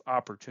types of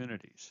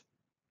opportunities.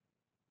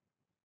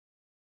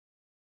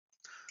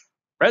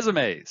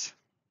 Resumes.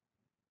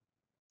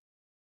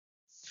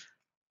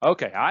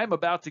 Okay, I'm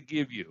about to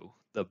give you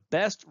the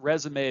best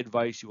resume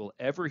advice you will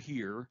ever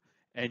hear,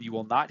 and you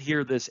will not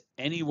hear this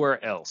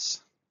anywhere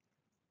else.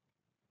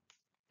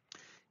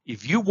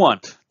 If you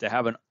want to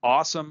have an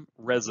awesome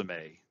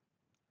resume,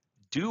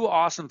 do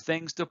awesome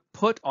things to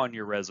put on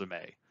your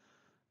resume.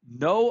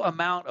 No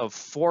amount of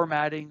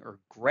formatting or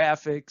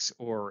graphics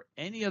or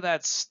any of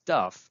that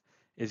stuff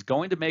is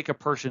going to make a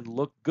person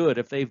look good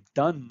if they've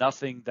done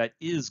nothing that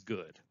is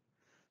good.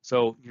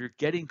 So you're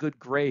getting good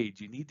grades.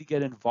 You need to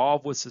get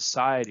involved with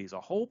societies, a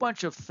whole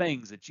bunch of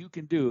things that you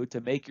can do to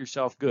make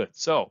yourself good.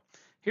 So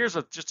here's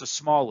just a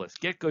small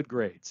list. Get good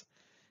grades.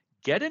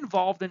 Get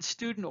involved in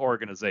student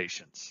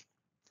organizations.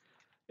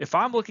 If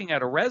I'm looking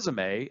at a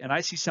resume and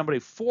I see somebody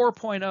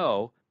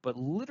 4.0, but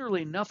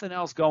literally nothing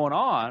else going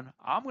on,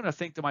 I'm going to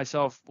think to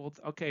myself, well,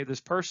 okay, this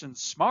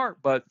person's smart,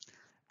 but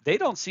they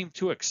don't seem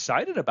too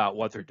excited about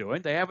what they're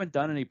doing. They haven't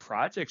done any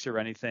projects or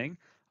anything.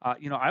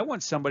 I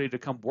want somebody to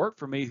come work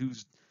for me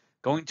who's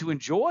going to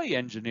enjoy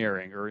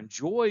engineering or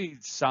enjoy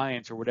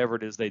science or whatever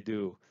it is they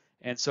do.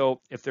 And so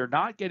if they're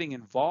not getting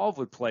involved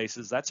with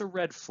places, that's a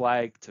red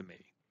flag to me.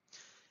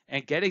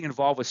 And getting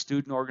involved with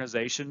student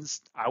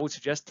organizations, I would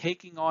suggest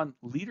taking on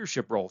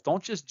leadership roles.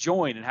 Don't just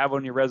join and have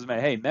on your resume,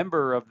 hey,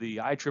 member of the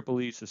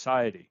IEEE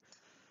Society.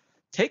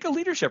 Take a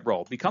leadership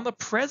role. Become the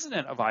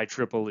president of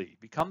IEEE.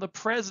 Become the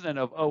president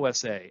of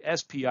OSA,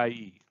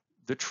 SPIE,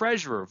 the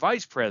treasurer,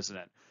 vice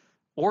president.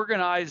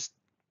 Organize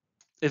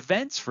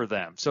events for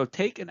them. So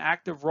take an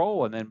active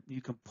role, and then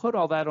you can put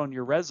all that on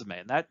your resume,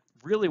 and that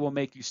really will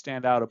make you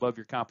stand out above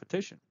your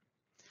competition.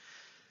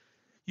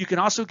 You can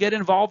also get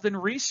involved in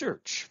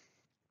research.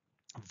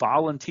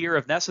 Volunteer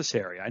if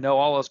necessary. I know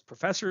all us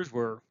professors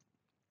we're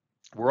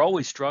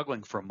always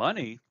struggling for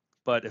money,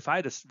 but if I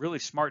had a really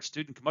smart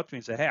student come up to me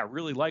and say, hey, I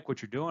really like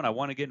what you're doing, I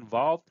want to get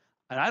involved,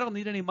 and I don't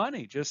need any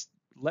money, just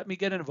let me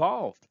get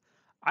involved,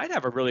 I'd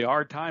have a really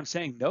hard time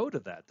saying no to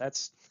that.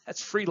 That's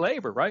free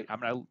labor, right? I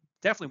mean, I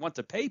definitely want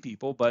to pay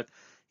people, but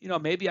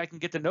maybe I can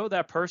get to know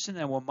that person,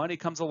 and when money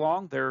comes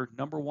along, they're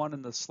number one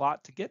in the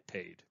slot to get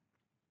paid.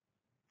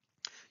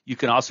 You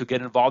can also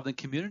get involved in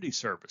community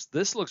service.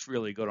 This looks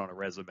really good on a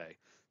resume.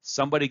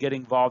 Somebody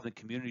getting involved in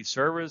community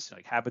service,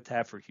 like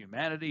Habitat for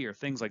Humanity or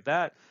things like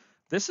that.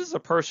 This is a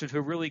person who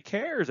really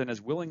cares and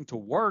is willing to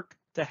work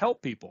to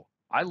help people.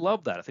 I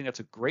love that. I think that's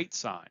a great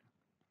sign.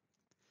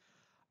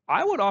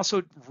 I would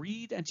also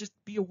read and just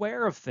be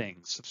aware of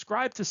things.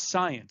 Subscribe to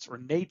Science or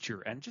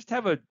Nature and just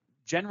have a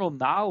general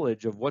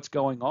knowledge of what's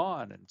going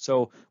on. And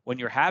so when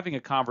you're having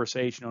a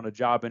conversation on a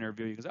job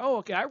interview, you can say, oh,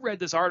 okay, I read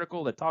this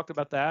article that talked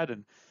about that.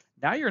 And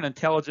now you're an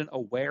intelligent,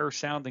 aware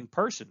sounding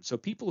person. So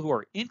people who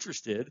are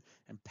interested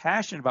and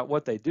passionate about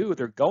what they do,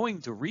 they're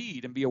going to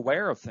read and be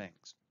aware of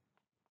things.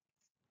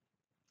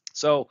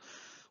 So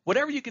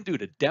whatever you can do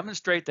to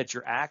demonstrate that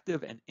you're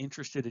active and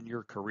interested in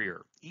your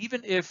career,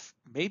 even if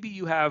maybe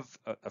you have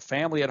a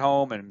family at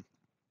home and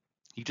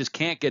you just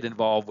can't get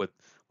involved with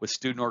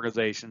student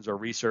organizations or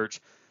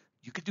research,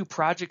 you could do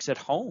projects at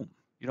home.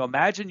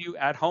 Imagine you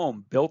at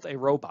home built a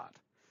robot.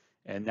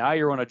 And now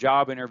you're on a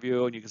job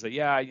interview and you can say,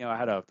 yeah, I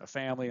had a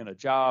family and a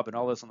job and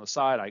all this on the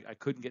side. I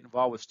couldn't get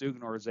involved with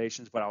student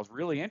organizations, but I was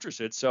really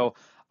interested. So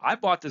I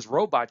bought this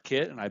robot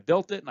kit and I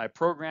built it and I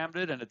programmed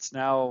it, and it's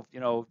now,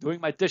 doing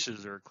my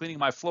dishes or cleaning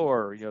my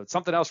floor, or,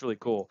 something else really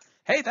cool.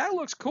 Hey, that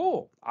looks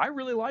cool. I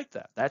really like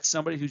that. That's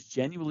somebody who's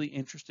genuinely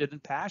interested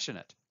and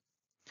passionate.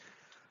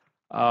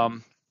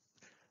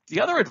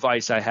 The other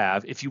advice I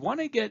have, if you want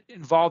to get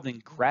involved in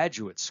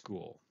graduate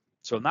school,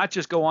 so not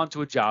just go on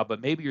to a job,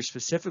 but maybe you're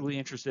specifically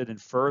interested in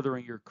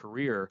furthering your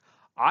career,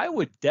 I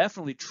would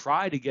definitely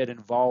try to get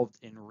involved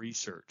in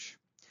research.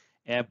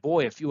 And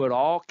boy, if you at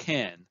all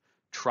can,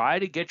 try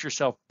to get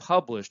yourself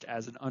published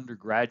as an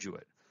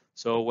undergraduate.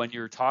 So when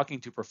you're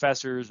talking to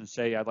professors and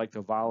say, I'd like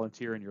to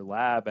volunteer in your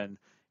lab, and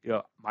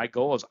my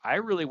goal is I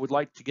really would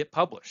like to get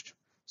published.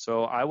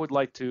 So I would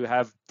like to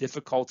have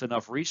difficult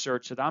enough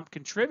research that I'm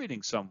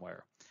contributing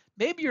somewhere.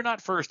 Maybe you're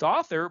not first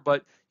author,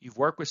 but you've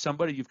worked with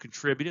somebody, you've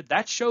contributed.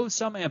 That shows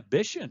some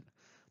ambition.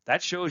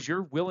 That shows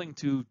you're willing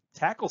to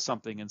tackle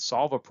something and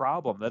solve a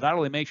problem that not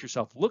only makes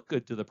yourself look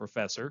good to the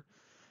professor,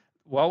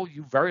 well,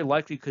 you very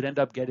likely could end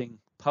up getting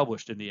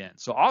published in the end.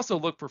 So also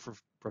look for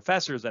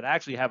professors that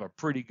actually have a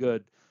pretty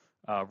good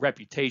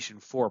reputation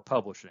for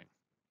publishing.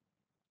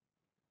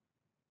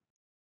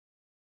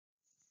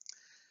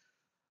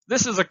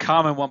 This is a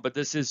common one, but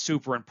this is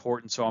super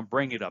important, so I'm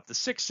bringing it up. The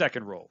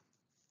 6-second rule.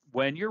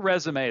 When your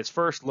resume is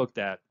first looked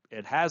at,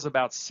 it has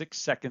about 6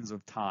 seconds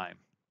of time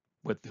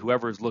with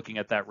whoever is looking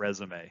at that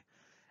resume.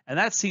 And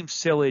that seems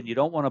silly and you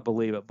don't want to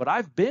believe it, but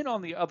I've been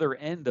on the other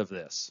end of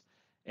this.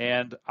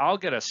 And I'll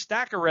get a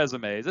stack of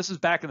resumes. This is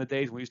back in the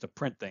days when we used to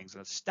print things.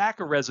 And a stack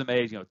of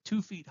resumes,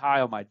 2 feet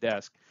high on my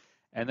desk.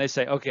 And they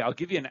say, okay, I'll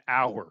give you an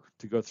hour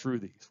to go through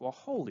these. Well,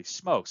 holy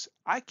smokes,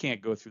 I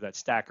can't go through that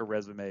stack of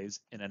resumes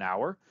in an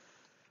hour.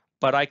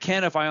 But I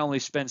can if I only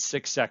spend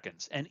 6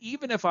 seconds. And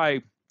even if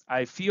I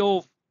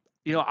feel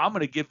I'm going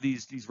to give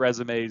these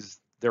resumes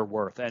their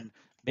worth. And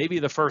maybe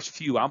the first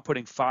few, I'm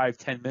putting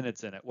 5-10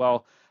 minutes in it.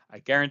 Well, I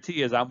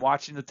guarantee as I'm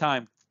watching the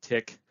time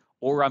tick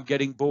or I'm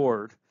getting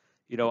bored,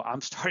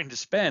 I'm starting to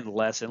spend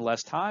less and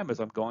less time as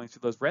I'm going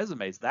through those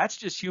resumes. That's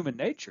just human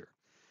nature.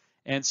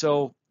 And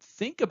so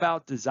think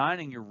about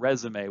designing your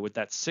resume with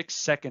that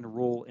 6-second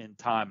rule in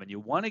time. And you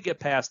want to get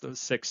past those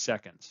 6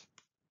 seconds.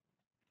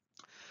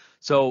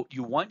 So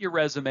you want your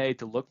resume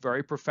to look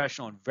very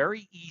professional and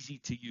very easy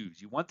to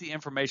use. You want the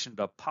information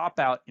to pop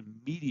out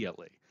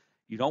immediately.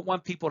 You don't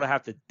want people to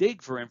have to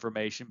dig for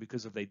information,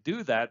 because if they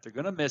do that, they're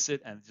going to miss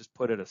it and just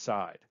put it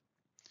aside.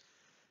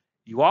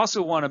 You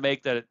also want to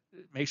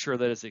make sure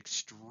that it's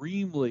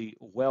extremely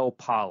well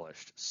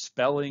polished,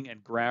 spelling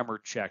and grammar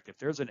checked. If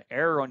there's an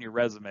error on your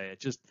resume,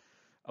 it just,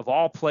 of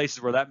all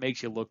places where that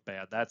makes you look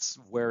bad, that's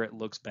where it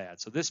looks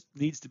bad. So this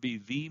needs to be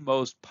the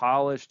most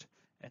polished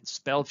and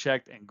spell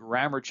checked and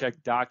grammar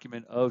checked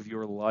document of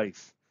your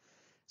life.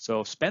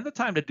 So spend the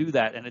time to do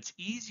that, and it's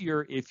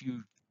easier if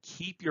you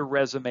keep your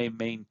resume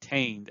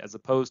maintained as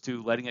opposed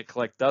to letting it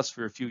collect dust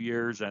for a few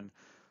years, and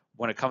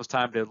when it comes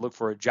time to look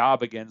for a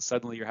job again,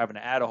 suddenly you're having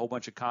to add a whole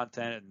bunch of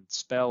content and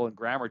spell and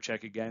grammar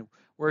check again.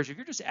 Whereas if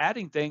you're just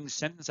adding things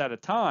sentence at a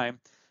time,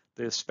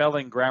 the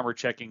spelling grammar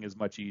checking is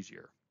much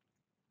easier.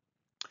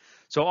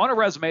 So on a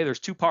resume, there's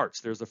two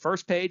parts. There's the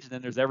first page and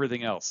then there's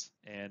everything else.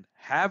 And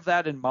have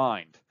that in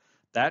mind.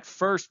 That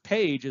first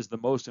page is the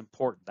most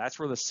important. That's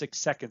where the 6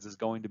 seconds is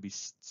going to be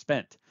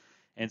spent.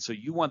 And so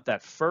you want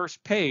that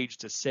first page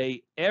to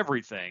say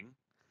everything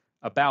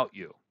about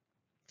you.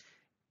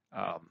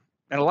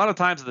 And a lot of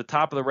times at the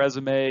top of the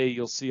resume,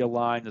 you'll see a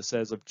line that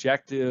says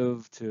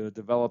objective to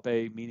develop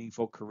a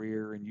meaningful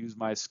career and use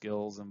my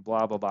skills and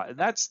blah, blah, blah. And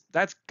that's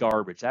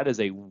garbage. That is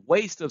a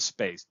waste of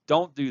space.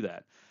 Don't do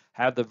that.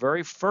 Have the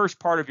very first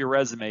part of your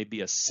resume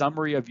be a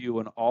summary of you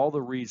and all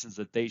the reasons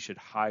that they should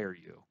hire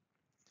you.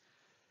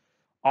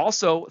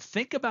 Also,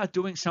 think about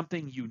doing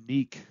something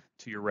unique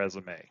to your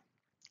resume.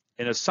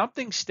 And if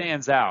something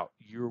stands out,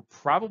 you're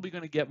probably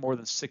going to get more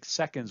than 6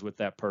 seconds with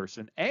that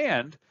person,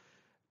 and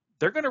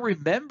they're going to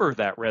remember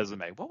that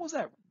resume. What was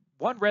that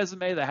one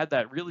resume that had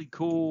that really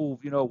cool,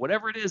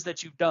 whatever it is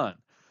that you've done?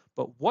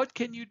 But what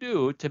can you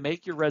do to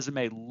make your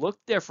resume look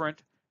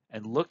different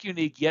and look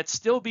unique, yet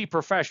still be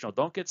professional?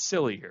 Don't get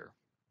silly here.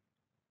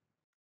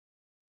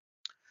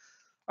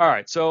 All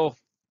right, so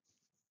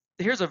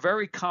here's a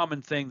very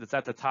common thing that's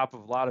at the top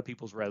of a lot of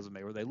people's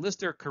resume where they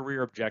list their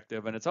career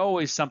objective, and it's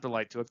always something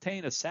like to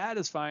obtain a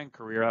satisfying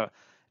career.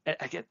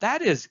 Again,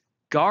 that is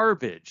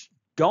garbage.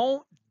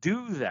 Don't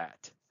do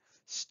that.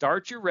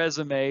 Start your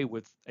resume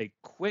with a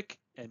quick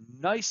and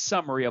nice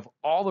summary of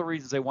all the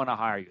reasons they want to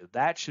hire you.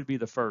 That should be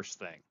the first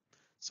thing.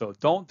 So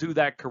don't do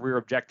that career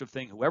objective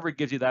thing. Whoever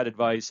gives you that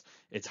advice,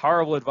 it's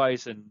horrible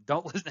advice, and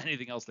don't listen to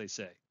anything else they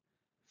say.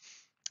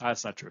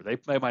 That's not true.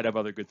 They might have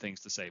other good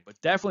things to say, but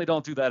definitely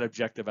don't do that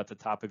objective at the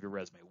top of your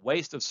resume.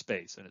 Waste of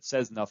space, and it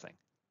says nothing.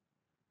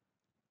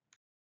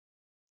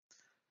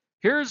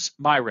 Here's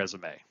my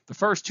resume, the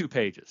first 2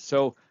 pages.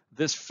 So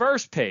this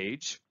first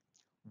page,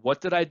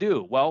 what did I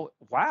do? Well,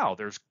 wow,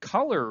 there's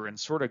color and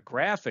sort of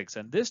graphics,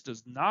 and this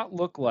does not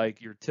look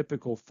like your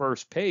typical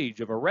first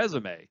page of a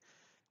resume.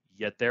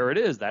 Yet there it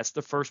is. That's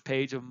the first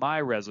page of my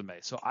resume.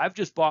 So I've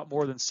just bought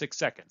more than 6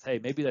 seconds. Hey,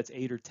 maybe that's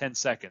 8 or 10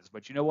 seconds,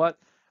 but you know what?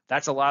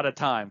 That's a lot of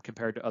time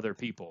compared to other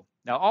people.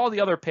 Now, all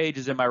the other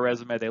pages in my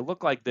resume, they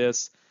look like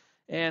this,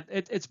 and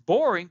it's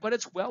boring, but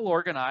it's well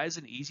organized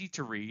and easy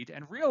to read.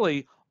 And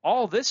really,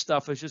 all this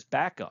stuff is just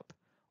backup.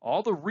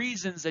 All the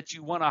reasons that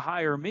you want to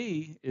hire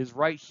me is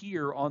right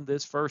here on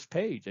this first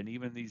page, and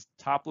even these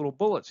top little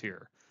bullets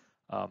here.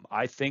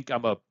 I think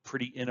I'm a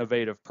pretty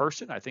innovative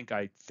person. I think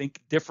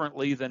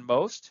differently than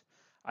most.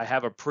 I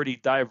have a pretty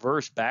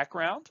diverse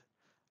background.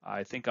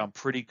 I think I'm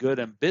pretty good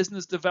in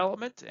business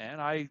development,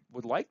 and I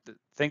would like to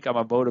think I'm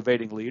a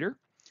motivating leader.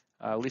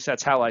 At least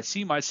that's how I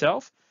see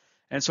myself.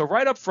 And so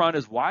right up front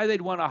is why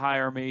they'd want to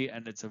hire me,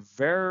 and it's a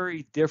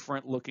very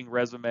different looking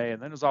resume.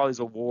 And then there's all these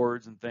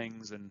awards and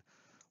things, and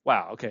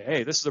wow, okay,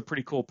 hey, this is a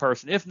pretty cool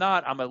person. If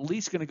not, I'm at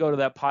least going to go to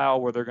that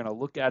pile where they're going to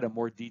look at in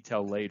more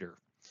detail later.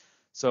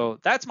 So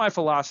that's my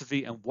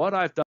philosophy and what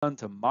I've done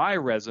to my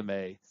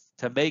resume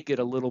to make it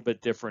a little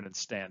bit different and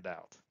stand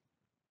out.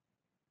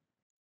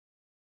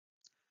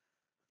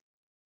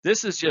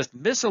 This is just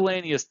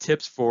miscellaneous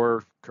tips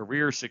for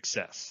career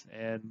success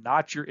and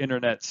not your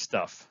internet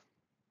stuff.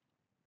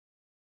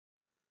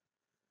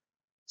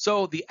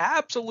 So the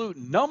absolute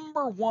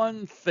number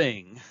one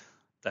thing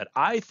that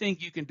I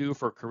think you can do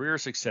for career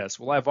success,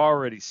 well, I've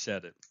already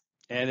said it,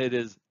 and it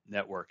is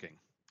networking.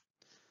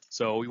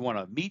 So we want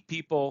to meet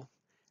people.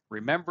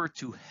 Remember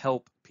to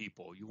help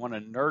people. You want to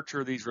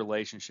nurture these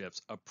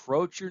relationships.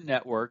 Approach your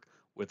network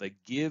with a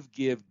give,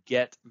 give,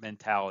 get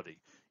mentality.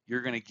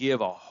 You're going to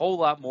give a whole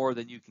lot more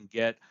than you can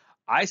get.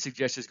 I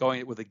suggest just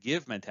going with a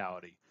give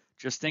mentality.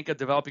 Just think of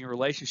developing a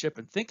relationship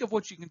and think of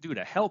what you can do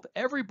to help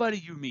everybody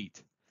you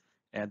meet.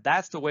 And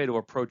that's the way to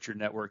approach your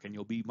network, and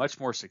you'll be much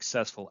more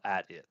successful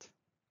at it.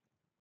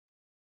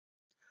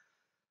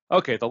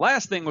 Okay, the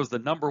last thing was the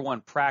number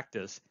one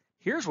practice.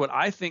 Here's what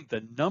I think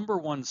the number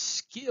one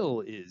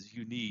skill is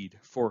you need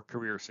for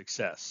career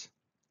success.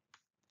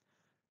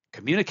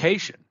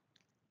 Communication.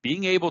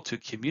 Being able to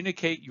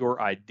communicate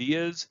your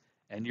ideas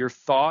and your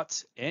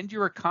thoughts and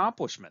your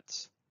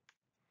accomplishments.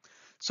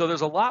 So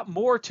there's a lot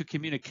more to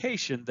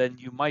communication than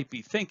you might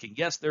be thinking.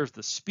 Yes, there's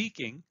the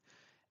speaking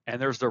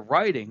and there's the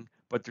writing,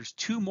 but there's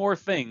 2 more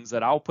things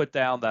that I'll put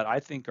down that I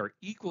think are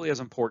equally as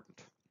important.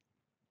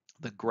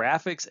 The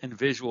graphics and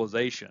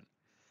visualization.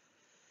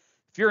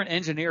 If you're an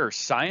engineer or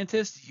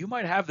scientist, you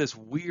might have this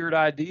weird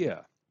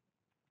idea.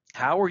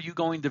 How are you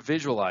going to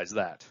visualize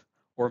that?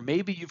 Or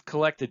maybe you've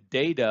collected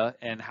data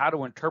and how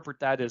to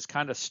interpret that is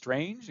kind of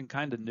strange and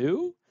kind of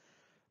new.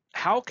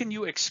 How can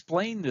you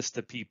explain this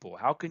to people?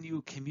 How can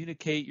you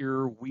communicate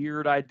your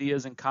weird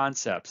ideas and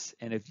concepts?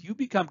 And if you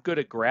become good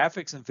at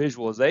graphics and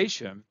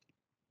visualization,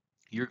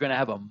 You're going to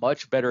have a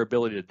much better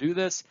ability to do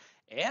this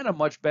and a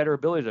much better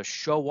ability to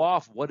show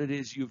off what it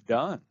is you've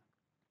done.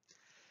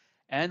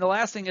 And the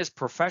last thing is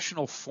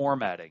professional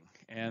formatting.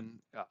 And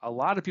a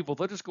lot of people,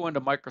 they'll just go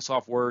into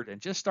Microsoft Word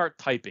and just start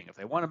typing. If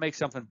they want to make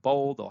something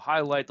bold, they'll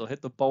highlight, they'll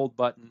hit the bold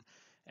button.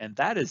 And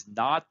that is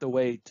not the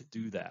way to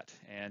do that.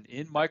 And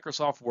in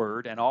Microsoft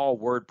Word and all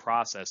word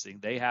processing,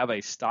 they have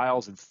a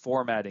styles and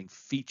formatting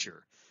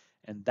feature.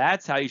 And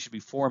that's how you should be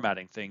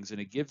formatting things. And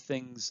it gives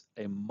things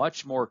a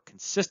much more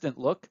consistent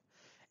look.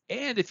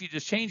 And if you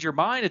just change your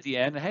mind at the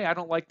end, hey, I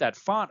don't like that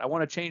font, I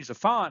want to change the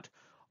font,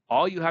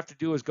 all you have to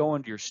do is go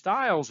into your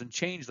styles and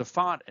change the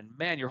font, and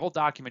man, your whole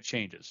document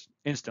changes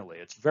instantly.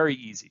 It's very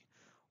easy.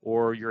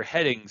 Or your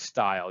heading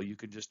style, you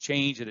can just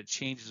change it. It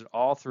changes it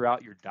all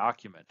throughout your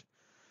document.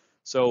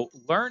 So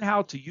learn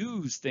how to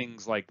use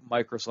things like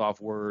Microsoft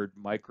Word,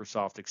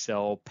 Microsoft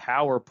Excel,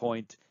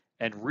 PowerPoint,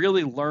 and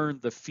really learn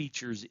the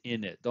features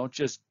in it. Don't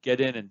just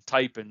get in and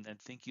type and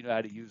think you know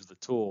how to use the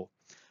tool.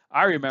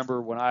 I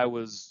remember when I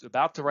was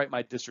about to write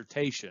my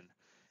dissertation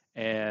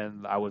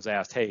and I was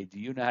asked, hey, do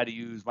you know how to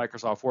use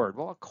Microsoft Word?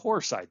 Well, of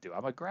course I do.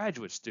 I'm a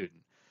graduate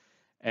student.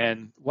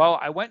 And well,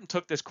 I went and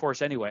took this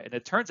course anyway, and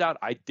it turns out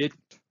I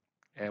didn't.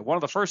 And one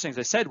of the first things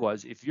I said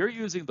was, if you're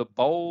using the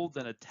bold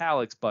and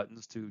italics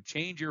buttons to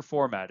change your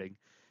formatting,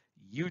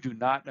 you do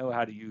not know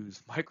how to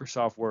use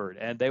Microsoft Word.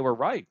 And they were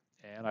right.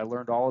 And I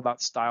learned all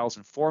about styles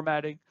and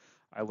formatting.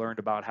 I learned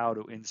about how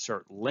to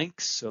insert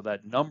links so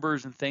that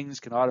numbers and things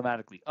can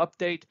automatically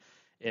update.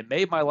 It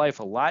made my life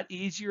a lot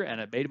easier and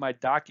it made my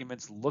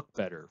documents look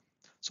better.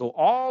 So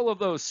all of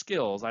those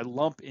skills I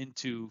lump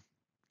into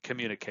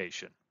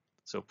communication.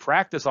 So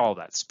practice all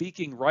that,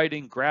 speaking,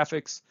 writing,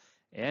 graphics,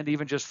 and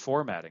even just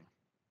formatting.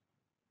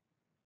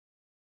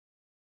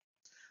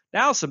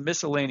 Now some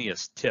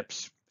miscellaneous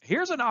tips.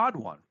 Here's an odd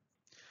one.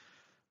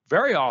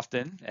 Very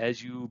often,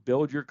 as you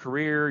build your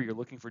career, you're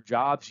looking for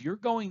jobs, you're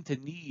going to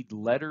need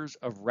letters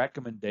of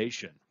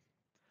recommendation.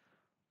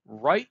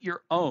 Write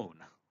your own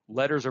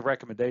letters of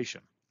recommendation.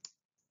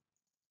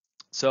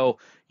 So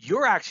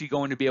you're actually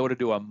going to be able to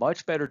do a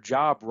much better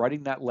job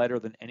writing that letter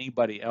than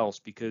anybody else,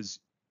 because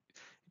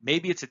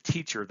maybe it's a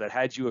teacher that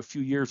had you a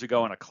few years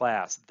ago in a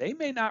class. They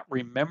may not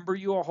remember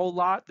you a whole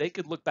lot. They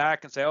could look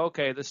back and say,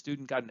 okay, this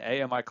student got an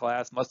A in my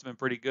class, must have been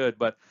pretty good,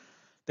 but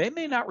they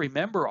may not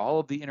remember all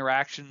of the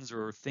interactions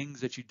or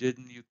things that you did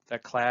in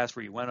that class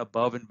where you went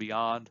above and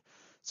beyond.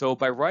 So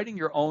by writing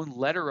your own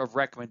letter of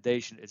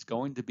recommendation, it's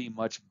going to be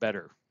much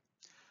better.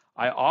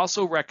 I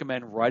also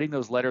recommend writing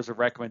those letters of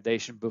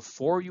recommendation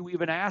before you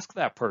even ask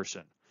that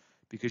person,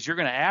 because you're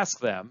going to ask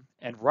them,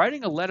 and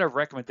writing a letter of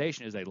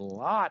recommendation is a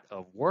lot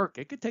of work.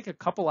 It could take a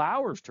couple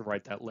hours to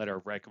write that letter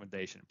of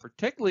recommendation,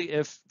 particularly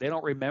if they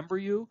don't remember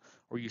you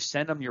or you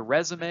send them your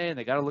resume and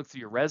they got to look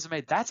through your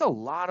resume. That's a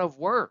lot of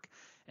work.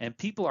 And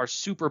people are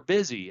super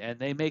busy and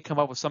they may come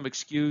up with some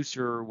excuse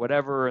or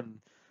whatever,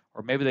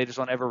 or maybe they just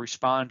don't ever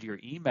respond to your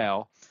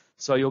email.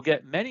 So you'll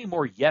get many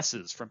more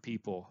yeses from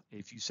people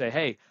if you say,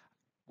 hey,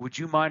 would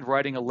you mind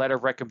writing a letter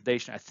of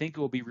recommendation? I think it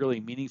will be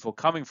really meaningful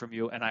coming from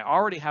you, and I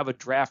already have a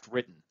draft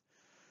written.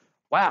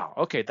 Wow,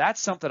 okay,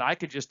 that's something I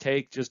could just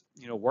take,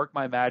 work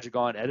my magic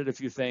on, edit a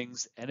few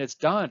things, and it's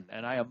done.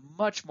 And I am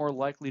much more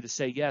likely to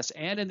say yes.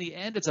 And in the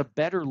end, it's a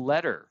better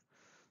letter.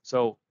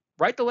 So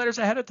write the letters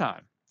ahead of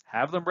time.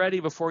 Have them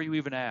ready before you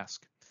even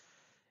ask.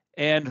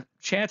 And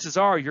chances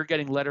are you're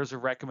getting letters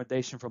of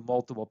recommendation from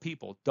multiple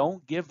people.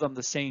 Don't give them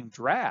the same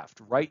draft.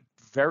 Write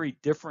very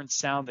different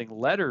sounding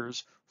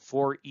letters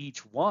for each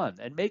one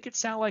and make it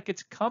sound like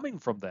it's coming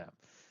from them.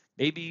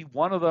 Maybe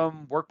one of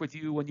them worked with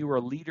you when you were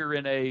a leader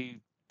in a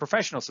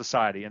professional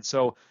society, and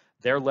so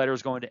their letter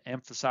is going to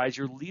emphasize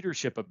your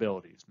leadership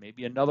abilities.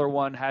 Maybe another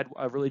one had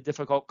a really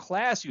difficult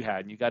class you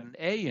had and you got an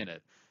A in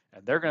it,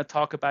 and they're going to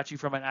talk about you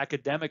from an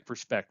academic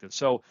perspective.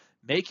 So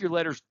make your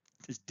letters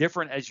as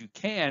different as you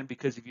can,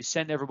 because if you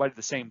send everybody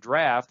the same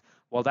draft,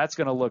 well, that's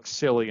going to look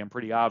silly and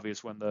pretty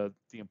obvious when the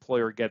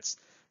employer gets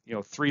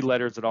 3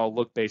 letters that all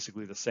look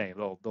basically the same.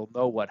 They'll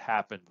know what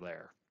happened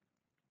there.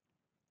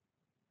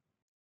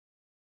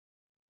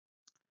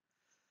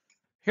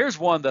 Here's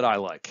one that I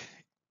like.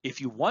 If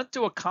you want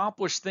to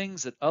accomplish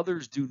things that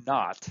others do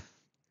not,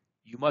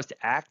 you must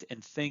act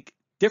and think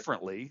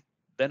differently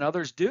than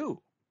others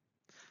do,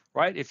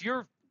 right? If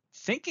you're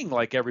thinking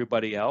like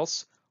everybody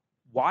else,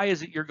 why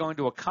is it you're going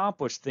to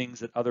accomplish things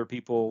that other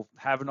people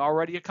haven't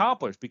already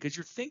accomplished? Because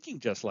you're thinking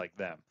just like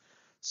them.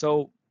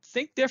 So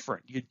think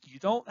different. You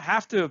don't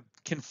have to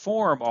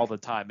conform all the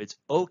time. It's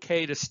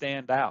okay to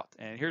stand out.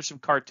 And here's some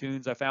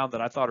cartoons I found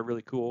that I thought are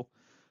really cool.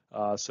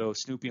 So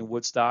Snoopy and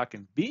Woodstock,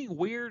 and being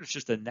weird is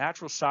just a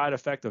natural side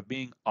effect of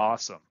being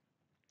awesome.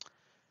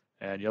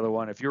 And the other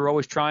one, if you're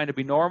always trying to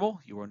be normal,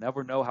 you will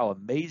never know how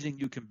amazing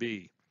you can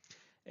be.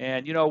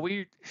 And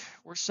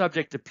we're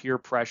subject to peer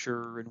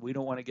pressure, and we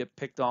don't want to get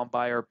picked on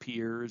by our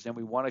peers, and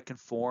we want to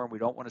conform. We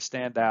don't want to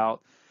stand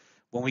out.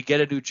 When we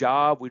get a new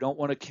job, we don't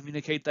want to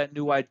communicate that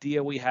new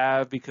idea we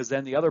have, because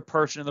then the other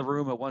person in the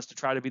room that wants to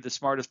try to be the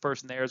smartest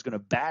person there is going to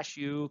bash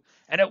you,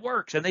 and it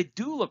works. And they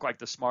do look like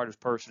the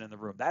smartest person in the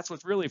room. That's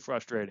what's really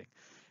frustrating.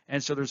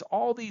 And so there's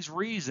all these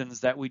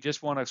reasons that we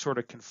just want to sort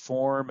of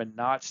conform and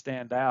not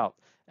stand out.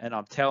 And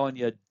I'm telling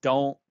you,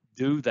 don't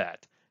do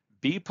that.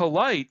 Be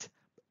polite,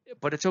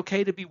 but it's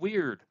okay to be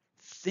weird.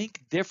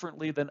 Think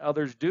differently than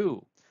others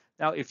do.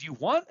 Now, if you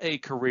want a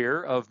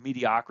career of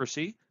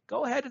mediocrity,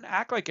 go ahead and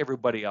act like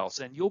everybody else,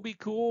 and you'll be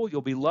cool,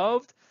 you'll be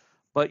loved,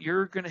 but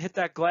you're going to hit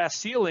that glass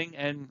ceiling,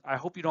 and I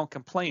hope you don't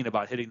complain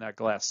about hitting that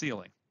glass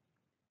ceiling.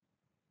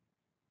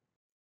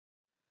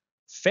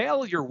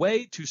 Fail your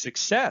way to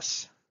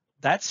success.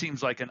 That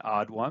seems like an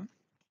odd one.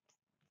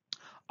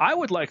 I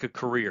would like a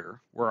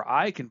career where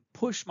I can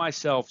push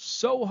myself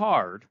so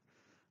hard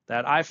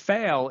that I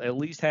fail at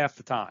least half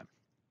the time.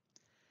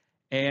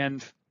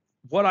 And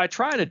what I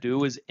try to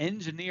do is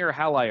engineer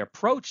how I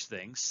approach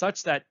things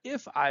such that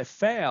if I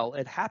fail,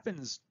 it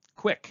happens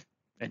quick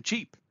and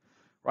cheap,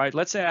 right?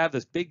 Let's say I have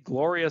this big,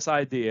 glorious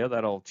idea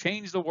that'll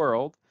change the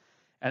world,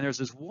 and there's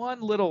this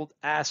one little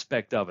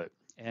aspect of it.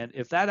 And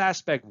if that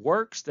aspect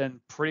works, then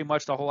pretty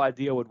much the whole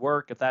idea would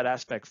work. If that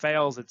aspect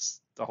fails,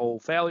 it's the whole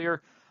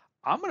failure.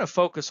 I'm going to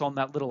focus on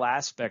that little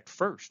aspect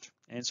first.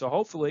 And so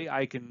hopefully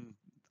I can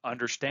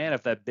understand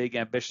if that big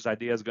ambitious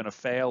idea is going to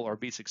fail or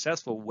be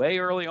successful way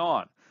early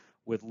on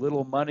with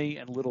little money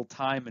and little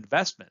time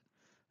investment.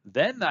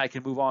 Then I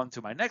can move on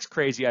to my next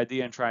crazy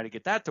idea and try to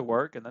get that to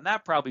work, and then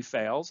that probably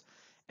fails.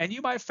 And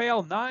you might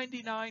fail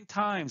 99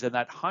 times, and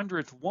that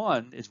 100th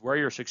one is where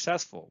you're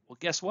successful. Well,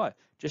 guess what?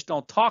 Just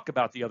don't talk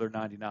about the other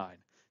 99.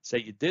 Say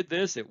you did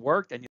this, it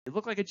worked, and you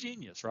look like a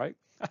genius, right?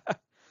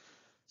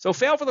 So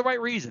fail for the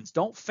right reasons.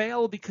 Don't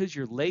fail because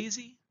you're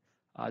lazy.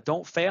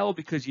 Don't fail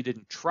because you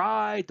didn't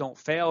try. Don't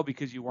fail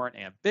because you weren't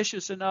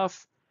ambitious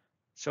enough.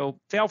 So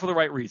fail for the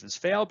right reasons.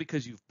 Fail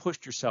because you've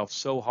pushed yourself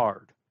so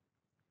hard.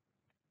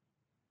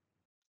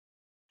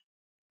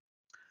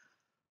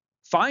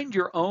 Find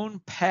your own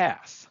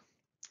path.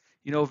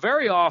 You know,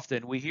 very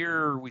often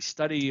we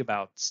study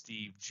about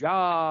Steve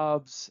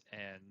Jobs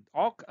and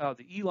all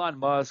the Elon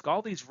Musk,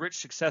 all these rich,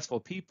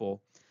 successful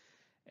people,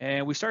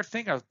 and we start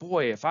thinking,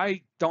 boy, if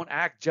I don't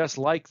act just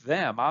like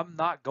them, I'm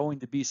not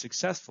going to be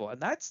successful.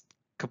 And that's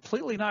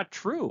completely not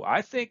true.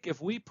 I think if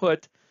we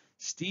put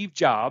Steve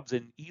Jobs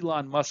in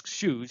Elon Musk's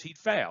shoes, he'd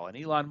fail. And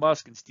Elon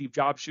Musk in Steve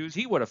Jobs' shoes,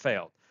 he would have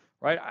failed,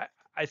 right?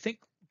 I think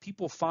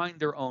people find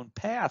their own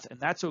path, and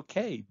that's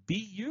okay. Be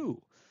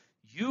you.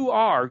 You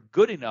are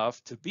good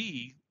enough to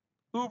be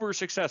uber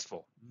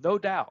successful, no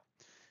doubt.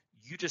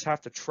 You just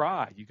have to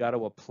try. You got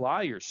to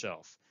apply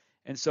yourself.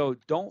 And so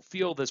don't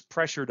feel this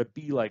pressure to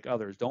be like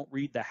others. Don't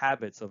read the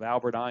habits of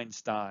Albert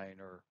Einstein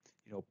or,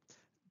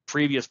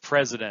 previous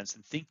presidents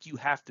and think you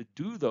have to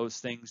do those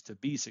things to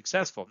be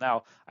successful.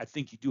 Now, I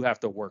think you do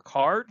have to work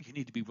hard. You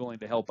need to be willing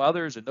to help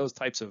others and those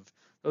types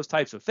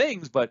of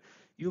things. But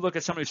you look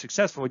at somebody who's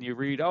successful and you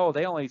read, oh,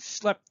 they only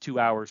slept 2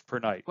 hours per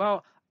night.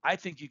 Well, I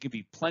think you can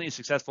be plenty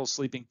successful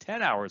sleeping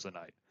 10 hours a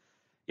night.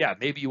 Yeah,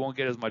 maybe you won't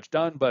get as much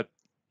done, but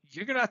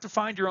you're going to have to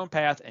find your own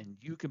path and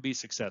you can be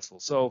successful.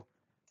 So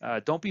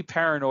don't be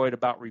paranoid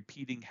about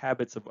repeating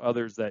habits of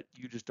others that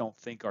you just don't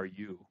think are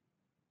you.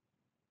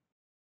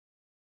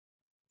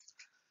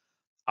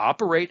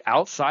 Operate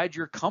outside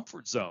your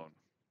comfort zone.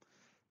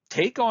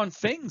 Take on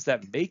things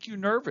that make you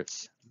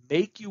nervous,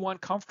 make you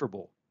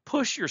uncomfortable.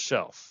 Push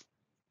yourself,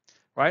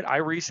 right? I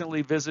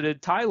recently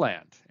visited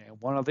Thailand, and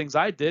one of the things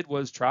I did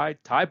was try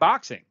Thai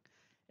boxing.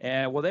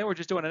 And well, they were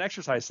just doing an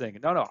exercise thing.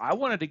 No, I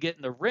wanted to get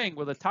in the ring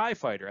with a Thai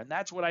fighter, and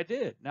that's what I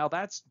did. Now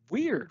that's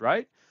weird,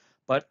 right?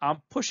 But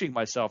I'm pushing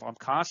myself. I'm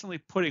constantly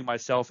putting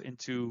myself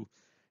into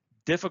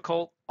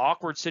difficult,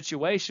 awkward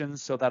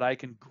situations so that I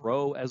can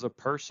grow as a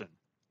person.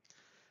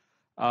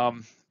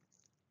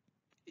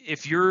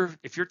 If you're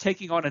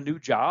taking on a new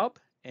job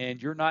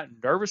and you're not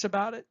nervous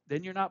about it,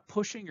 then you're not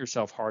pushing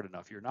yourself hard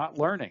enough. You're not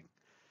learning.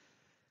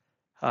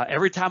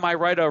 Every time I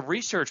write a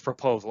research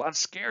proposal, I'm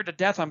scared to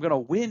death I'm going to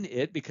win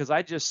it because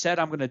I just said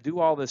I'm going to do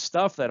all this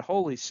stuff that,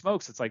 holy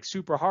smokes, it's like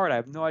super hard. I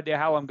have no idea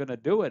how I'm going to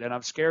do it, and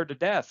I'm scared to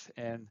death.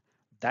 And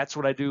that's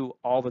what I do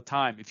all the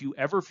time. If you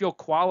ever feel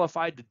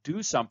qualified to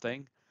do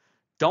something,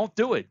 don't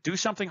do it. Do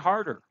something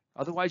harder.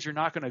 Otherwise, you're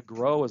not going to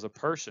grow as a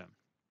person.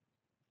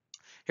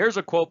 Here's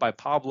a quote by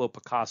Pablo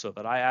Picasso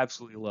that I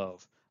absolutely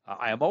love.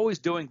 I am always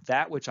doing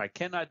that which I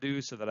cannot do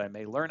so that I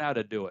may learn how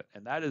to do it.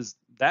 And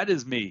that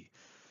is me.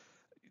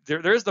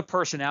 There's the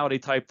personality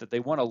type that they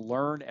want to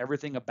learn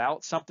everything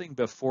about something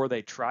before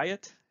they try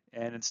it.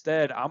 And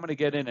instead, I'm going to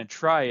get in and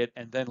try it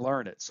and then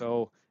learn it.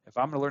 So if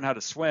I'm going to learn how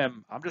to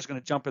swim, I'm just going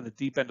to jump in the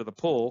deep end of the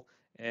pool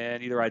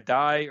and either I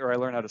die or I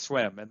learn how to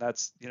swim. And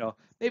that's,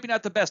 maybe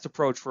not the best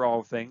approach for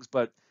all things,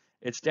 but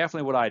it's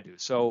definitely what I do.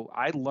 So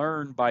I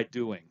learn by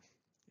doing.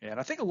 And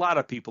I think a lot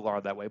of people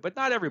are that way, but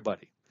not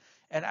everybody.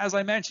 And as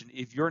I mentioned,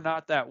 if you're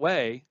not that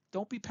way,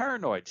 don't be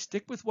paranoid.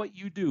 Stick with what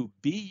you do.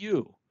 Be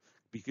you,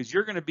 because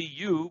you're going to be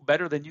you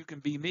better than you can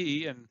be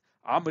me, and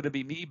I'm going to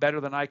be me better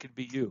than I can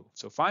be you.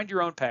 So find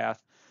your own path,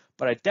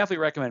 but I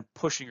definitely recommend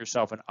pushing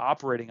yourself and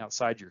operating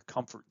outside your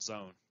comfort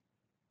zone.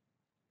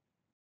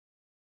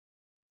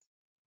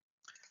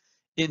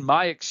 In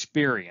my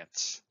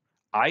experience,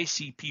 I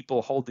see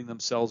people holding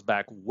themselves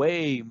back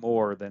way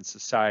more than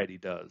society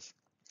does.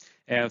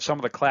 And some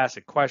of the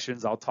classic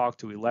questions, I'll talk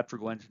to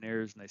electrical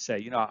engineers and they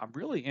say, I'm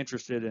really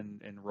interested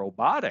in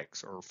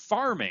robotics or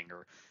farming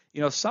or,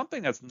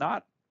 something that's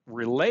not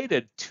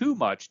related too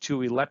much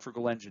to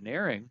electrical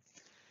engineering.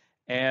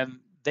 And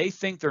they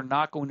think they're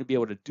not going to be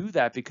able to do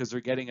that because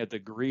they're getting a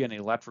degree in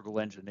electrical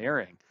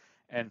engineering.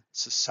 And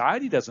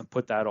society doesn't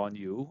put that on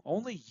you.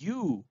 Only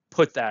you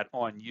put that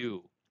on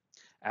you.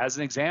 As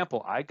an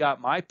example, I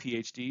got my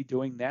PhD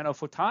doing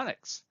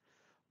nanophotonics.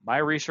 My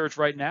research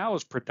right now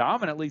is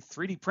predominantly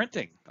 3D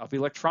printing of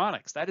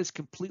electronics. That is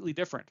completely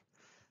different.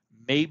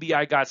 Maybe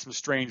I got some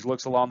strange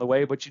looks along the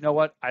way, but you know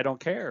what? I don't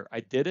care. I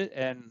did it,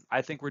 and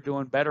I think we're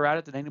doing better at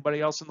it than anybody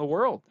else in the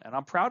world. And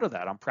I'm proud of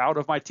that. I'm proud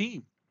of my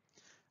team.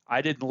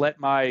 I didn't let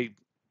my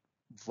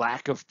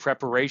lack of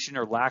preparation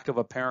or lack of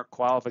apparent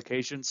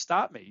qualification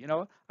stop me.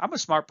 I'm a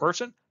smart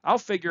person. I'll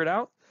figure it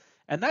out.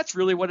 And that's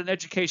really what an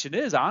education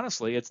is,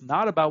 honestly. It's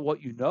not about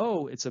what you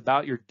know. It's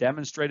about your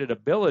demonstrated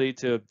ability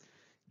to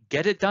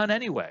get it done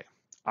anyway.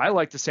 I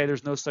like to say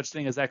there's no such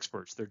thing as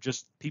experts. They're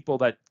just people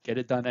that get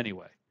it done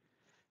anyway.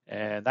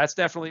 And that's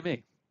definitely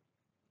me.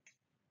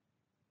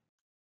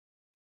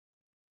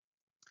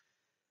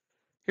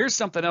 Here's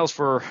something else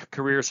for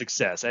career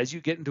success. As you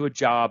get into a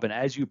job and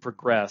as you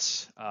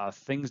progress,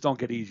 things don't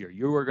get easier.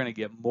 You are going to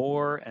get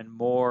more and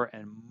more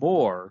and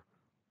more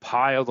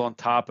piled on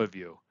top of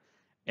you.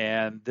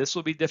 And this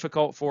will be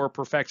difficult for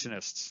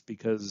perfectionists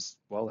because,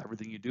 well,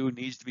 everything you do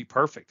needs to be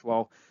perfect.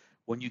 Well,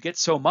 when you get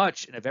so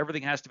much and if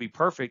everything has to be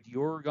perfect,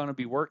 you're going to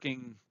be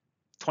working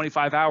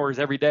 25 hours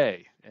every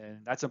day. And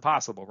that's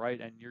impossible, right?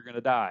 And you're going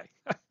to die.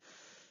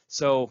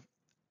 So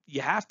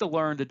you have to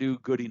learn to do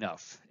good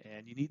enough,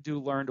 and you need to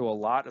learn to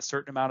allot a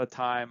certain amount of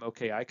time.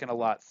 Okay, I can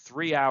allot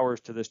 3 hours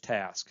to this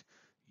task.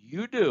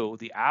 You do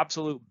the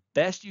absolute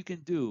best you can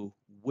do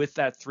with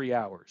that 3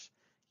 hours.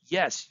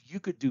 Yes, you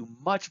could do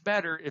much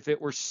better if it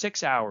were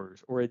 6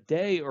 hours or a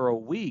day or a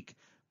week,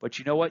 but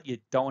you know what? You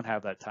don't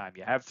have that time.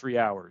 You have 3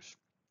 hours.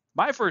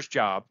 My first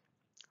job,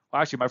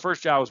 well, actually, my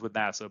first job was with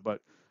NASA,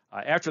 but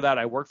after that,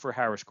 I worked for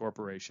Harris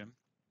Corporation.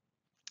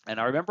 And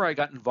I remember I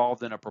got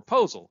involved in a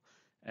proposal.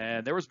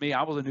 And there was me,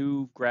 I was a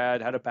new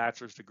grad, had a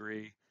bachelor's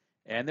degree,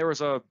 and there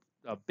was a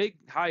big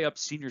high up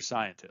senior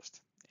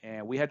scientist.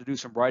 And we had to do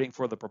some writing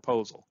for the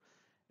proposal.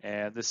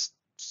 And this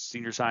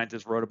senior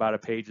scientist wrote about a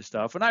page of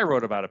stuff, and I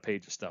wrote about a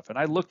page of stuff, and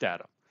I looked at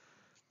them.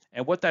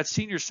 And what that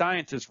senior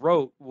scientist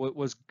wrote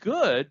was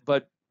good,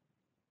 but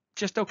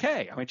just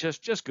okay. I mean,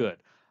 just good.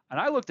 And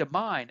I looked at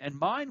mine, and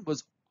mine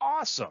was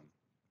awesome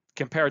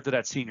compared to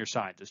that senior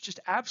scientist, just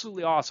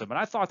absolutely awesome. And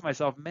I thought to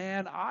myself,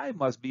 man, I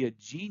must be a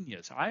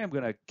genius. I am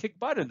going to kick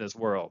butt in this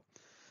world.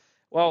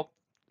 Well,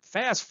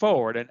 fast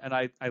forward, and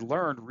I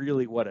learned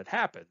really what had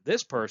happened.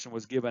 This person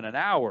was given an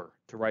hour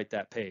to write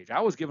that page. I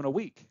was given a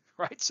week,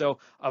 right? So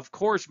of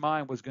course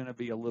mine was going to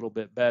be a little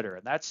bit better,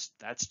 and that's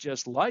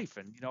just life.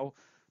 And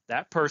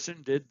that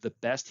person did the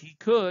best he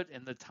could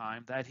in the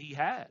time that he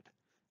had,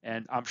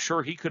 and I'm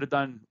sure he could have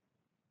done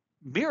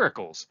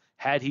miracles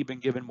had he been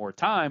given more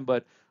time,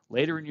 but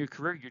later in your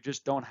career, you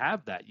just don't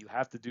have that. You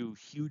have to do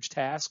huge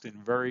tasks in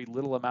very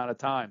little amount of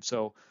time.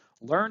 So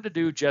learn to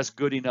do just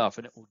good enough,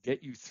 and it will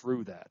get you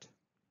through that.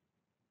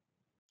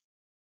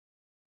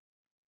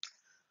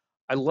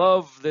 I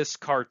love this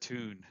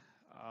cartoon.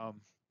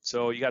 Um,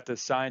 so you got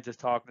this scientist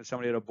talking to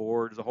somebody at a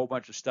board. There's a whole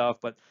bunch of stuff,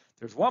 but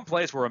there's one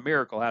place where a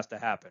miracle has to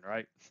happen,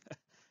 right?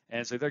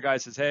 And so the other guy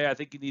says, hey, I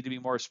think you need to be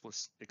more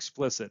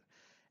explicit.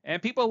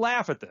 And people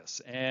laugh at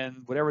this.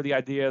 And whatever the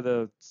idea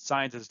the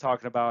scientist is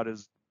talking about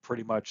is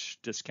pretty much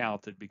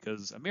discounted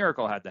because a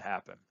miracle had to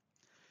happen.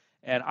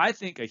 And I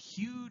think a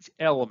huge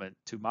element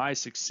to my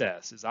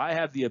success is I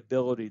have the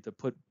ability to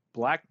put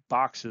black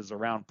boxes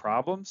around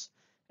problems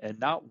and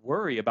not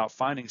worry about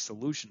finding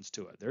solutions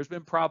to it. There's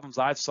been problems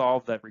I've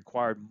solved that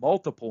required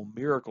multiple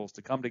miracles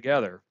to come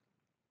together,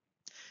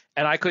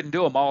 and I couldn't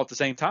do them all at the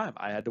same time.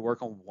 I had to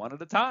work on one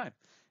at a time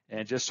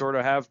and just sort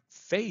of have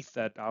faith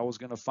that I was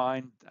going to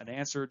find an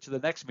answer to the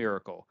next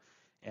miracle.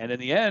 And in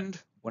the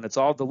end, when it's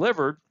all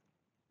delivered,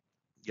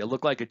 you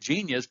look like a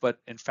genius, but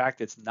in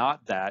fact, it's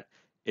not that.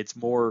 It's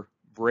more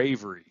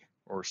bravery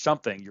or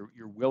something.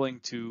 You're willing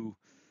to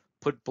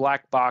put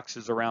black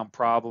boxes around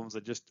problems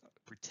and just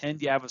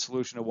pretend you have a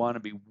solution to one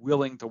and be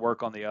willing to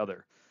work on the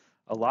other.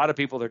 A lot of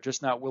people, they're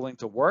just not willing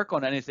to work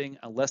on anything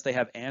unless they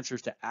have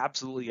answers to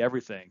absolutely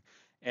everything.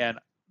 And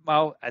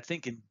well, I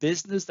think in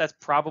business, that's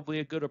probably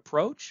a good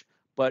approach,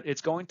 but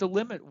it's going to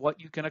limit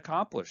what you can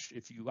accomplish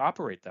if you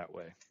operate that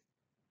way.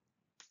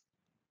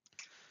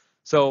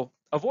 So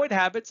avoid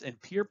habits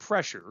and peer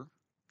pressure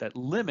that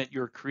limit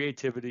your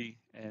creativity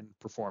and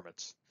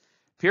performance.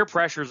 Peer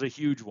pressure is a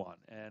huge one,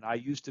 and I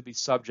used to be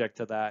subject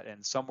to that.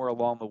 And somewhere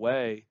along the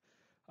way,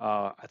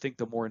 I think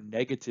the more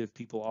negative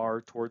people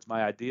are towards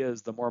my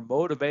ideas, the more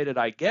motivated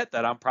I get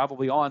that I'm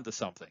probably on to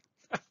something.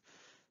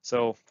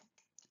 So,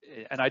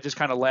 and I just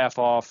kind of laugh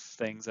off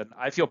things, and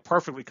I feel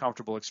perfectly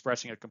comfortable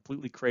expressing a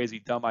completely crazy,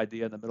 dumb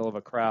idea in the middle of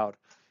a crowd.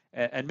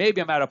 And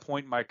maybe I'm at a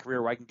point in my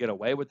career where I can get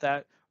away with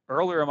that.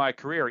 earlier in my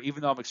career,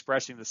 even though I'm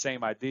expressing the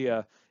same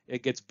idea,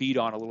 it gets beat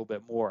on a little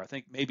bit more. I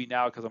think maybe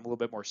now because I'm a little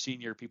bit more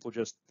senior, people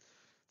just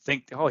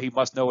think, oh, he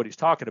must know what he's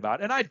talking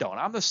about. And I don't.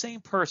 I'm the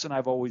same person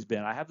I've always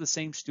been. I have the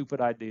same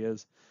stupid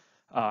ideas.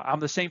 I'm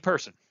the same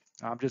person.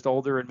 I'm just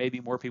older and maybe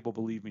more people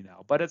believe me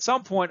now. But at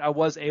some point, I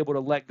was able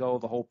to let go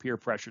of the whole peer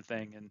pressure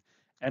thing.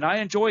 And I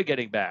enjoy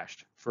getting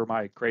bashed for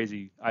my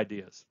crazy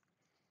ideas.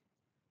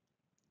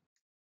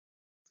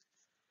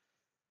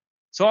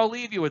 So I'll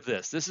leave you with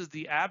this. This is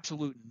the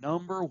absolute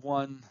number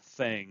one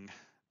thing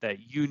that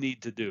you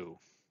need to do.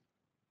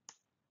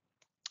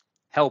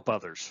 Help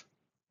others.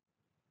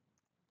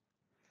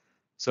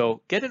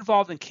 So get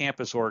involved in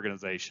campus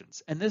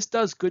organizations. And this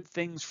does good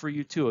things for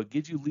you too. It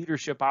gives you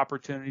leadership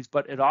opportunities,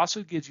 but it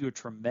also gives you a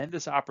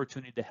tremendous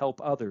opportunity to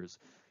help others,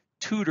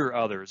 tutor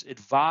others,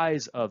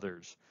 advise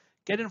others.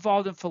 Get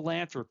involved in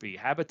philanthropy,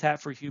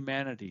 Habitat for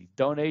Humanity,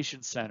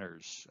 donation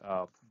centers,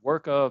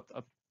 work a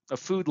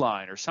food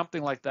line or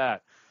something like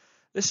that.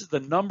 This is the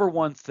number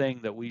one thing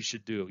that we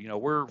should do. You know,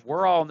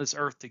 we're all on this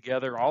earth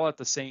together, all at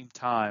the same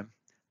time.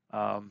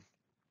 Um,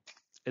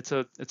 it's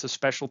a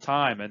special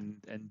time,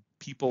 and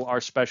people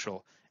are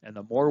special. And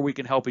the more we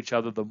can help each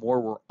other, the more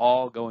we're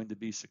all going to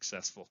be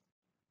successful.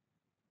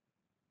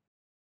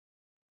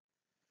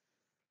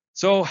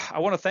 So I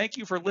want to thank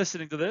you for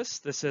listening to this.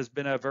 This has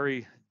been a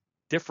very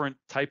different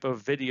type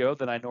of video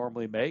than I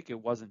normally make.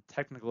 It wasn't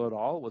technical at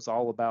all. It was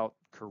all about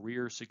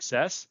career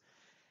success.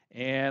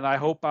 And I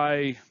hope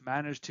I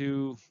managed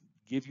to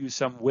give you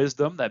some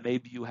wisdom that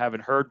maybe you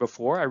haven't heard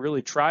before. I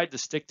really tried to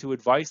stick to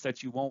advice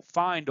that you won't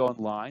find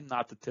online,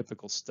 not the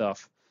typical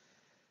stuff.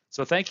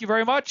 So thank you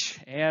very much,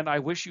 and I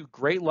wish you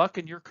great luck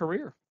in your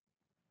career.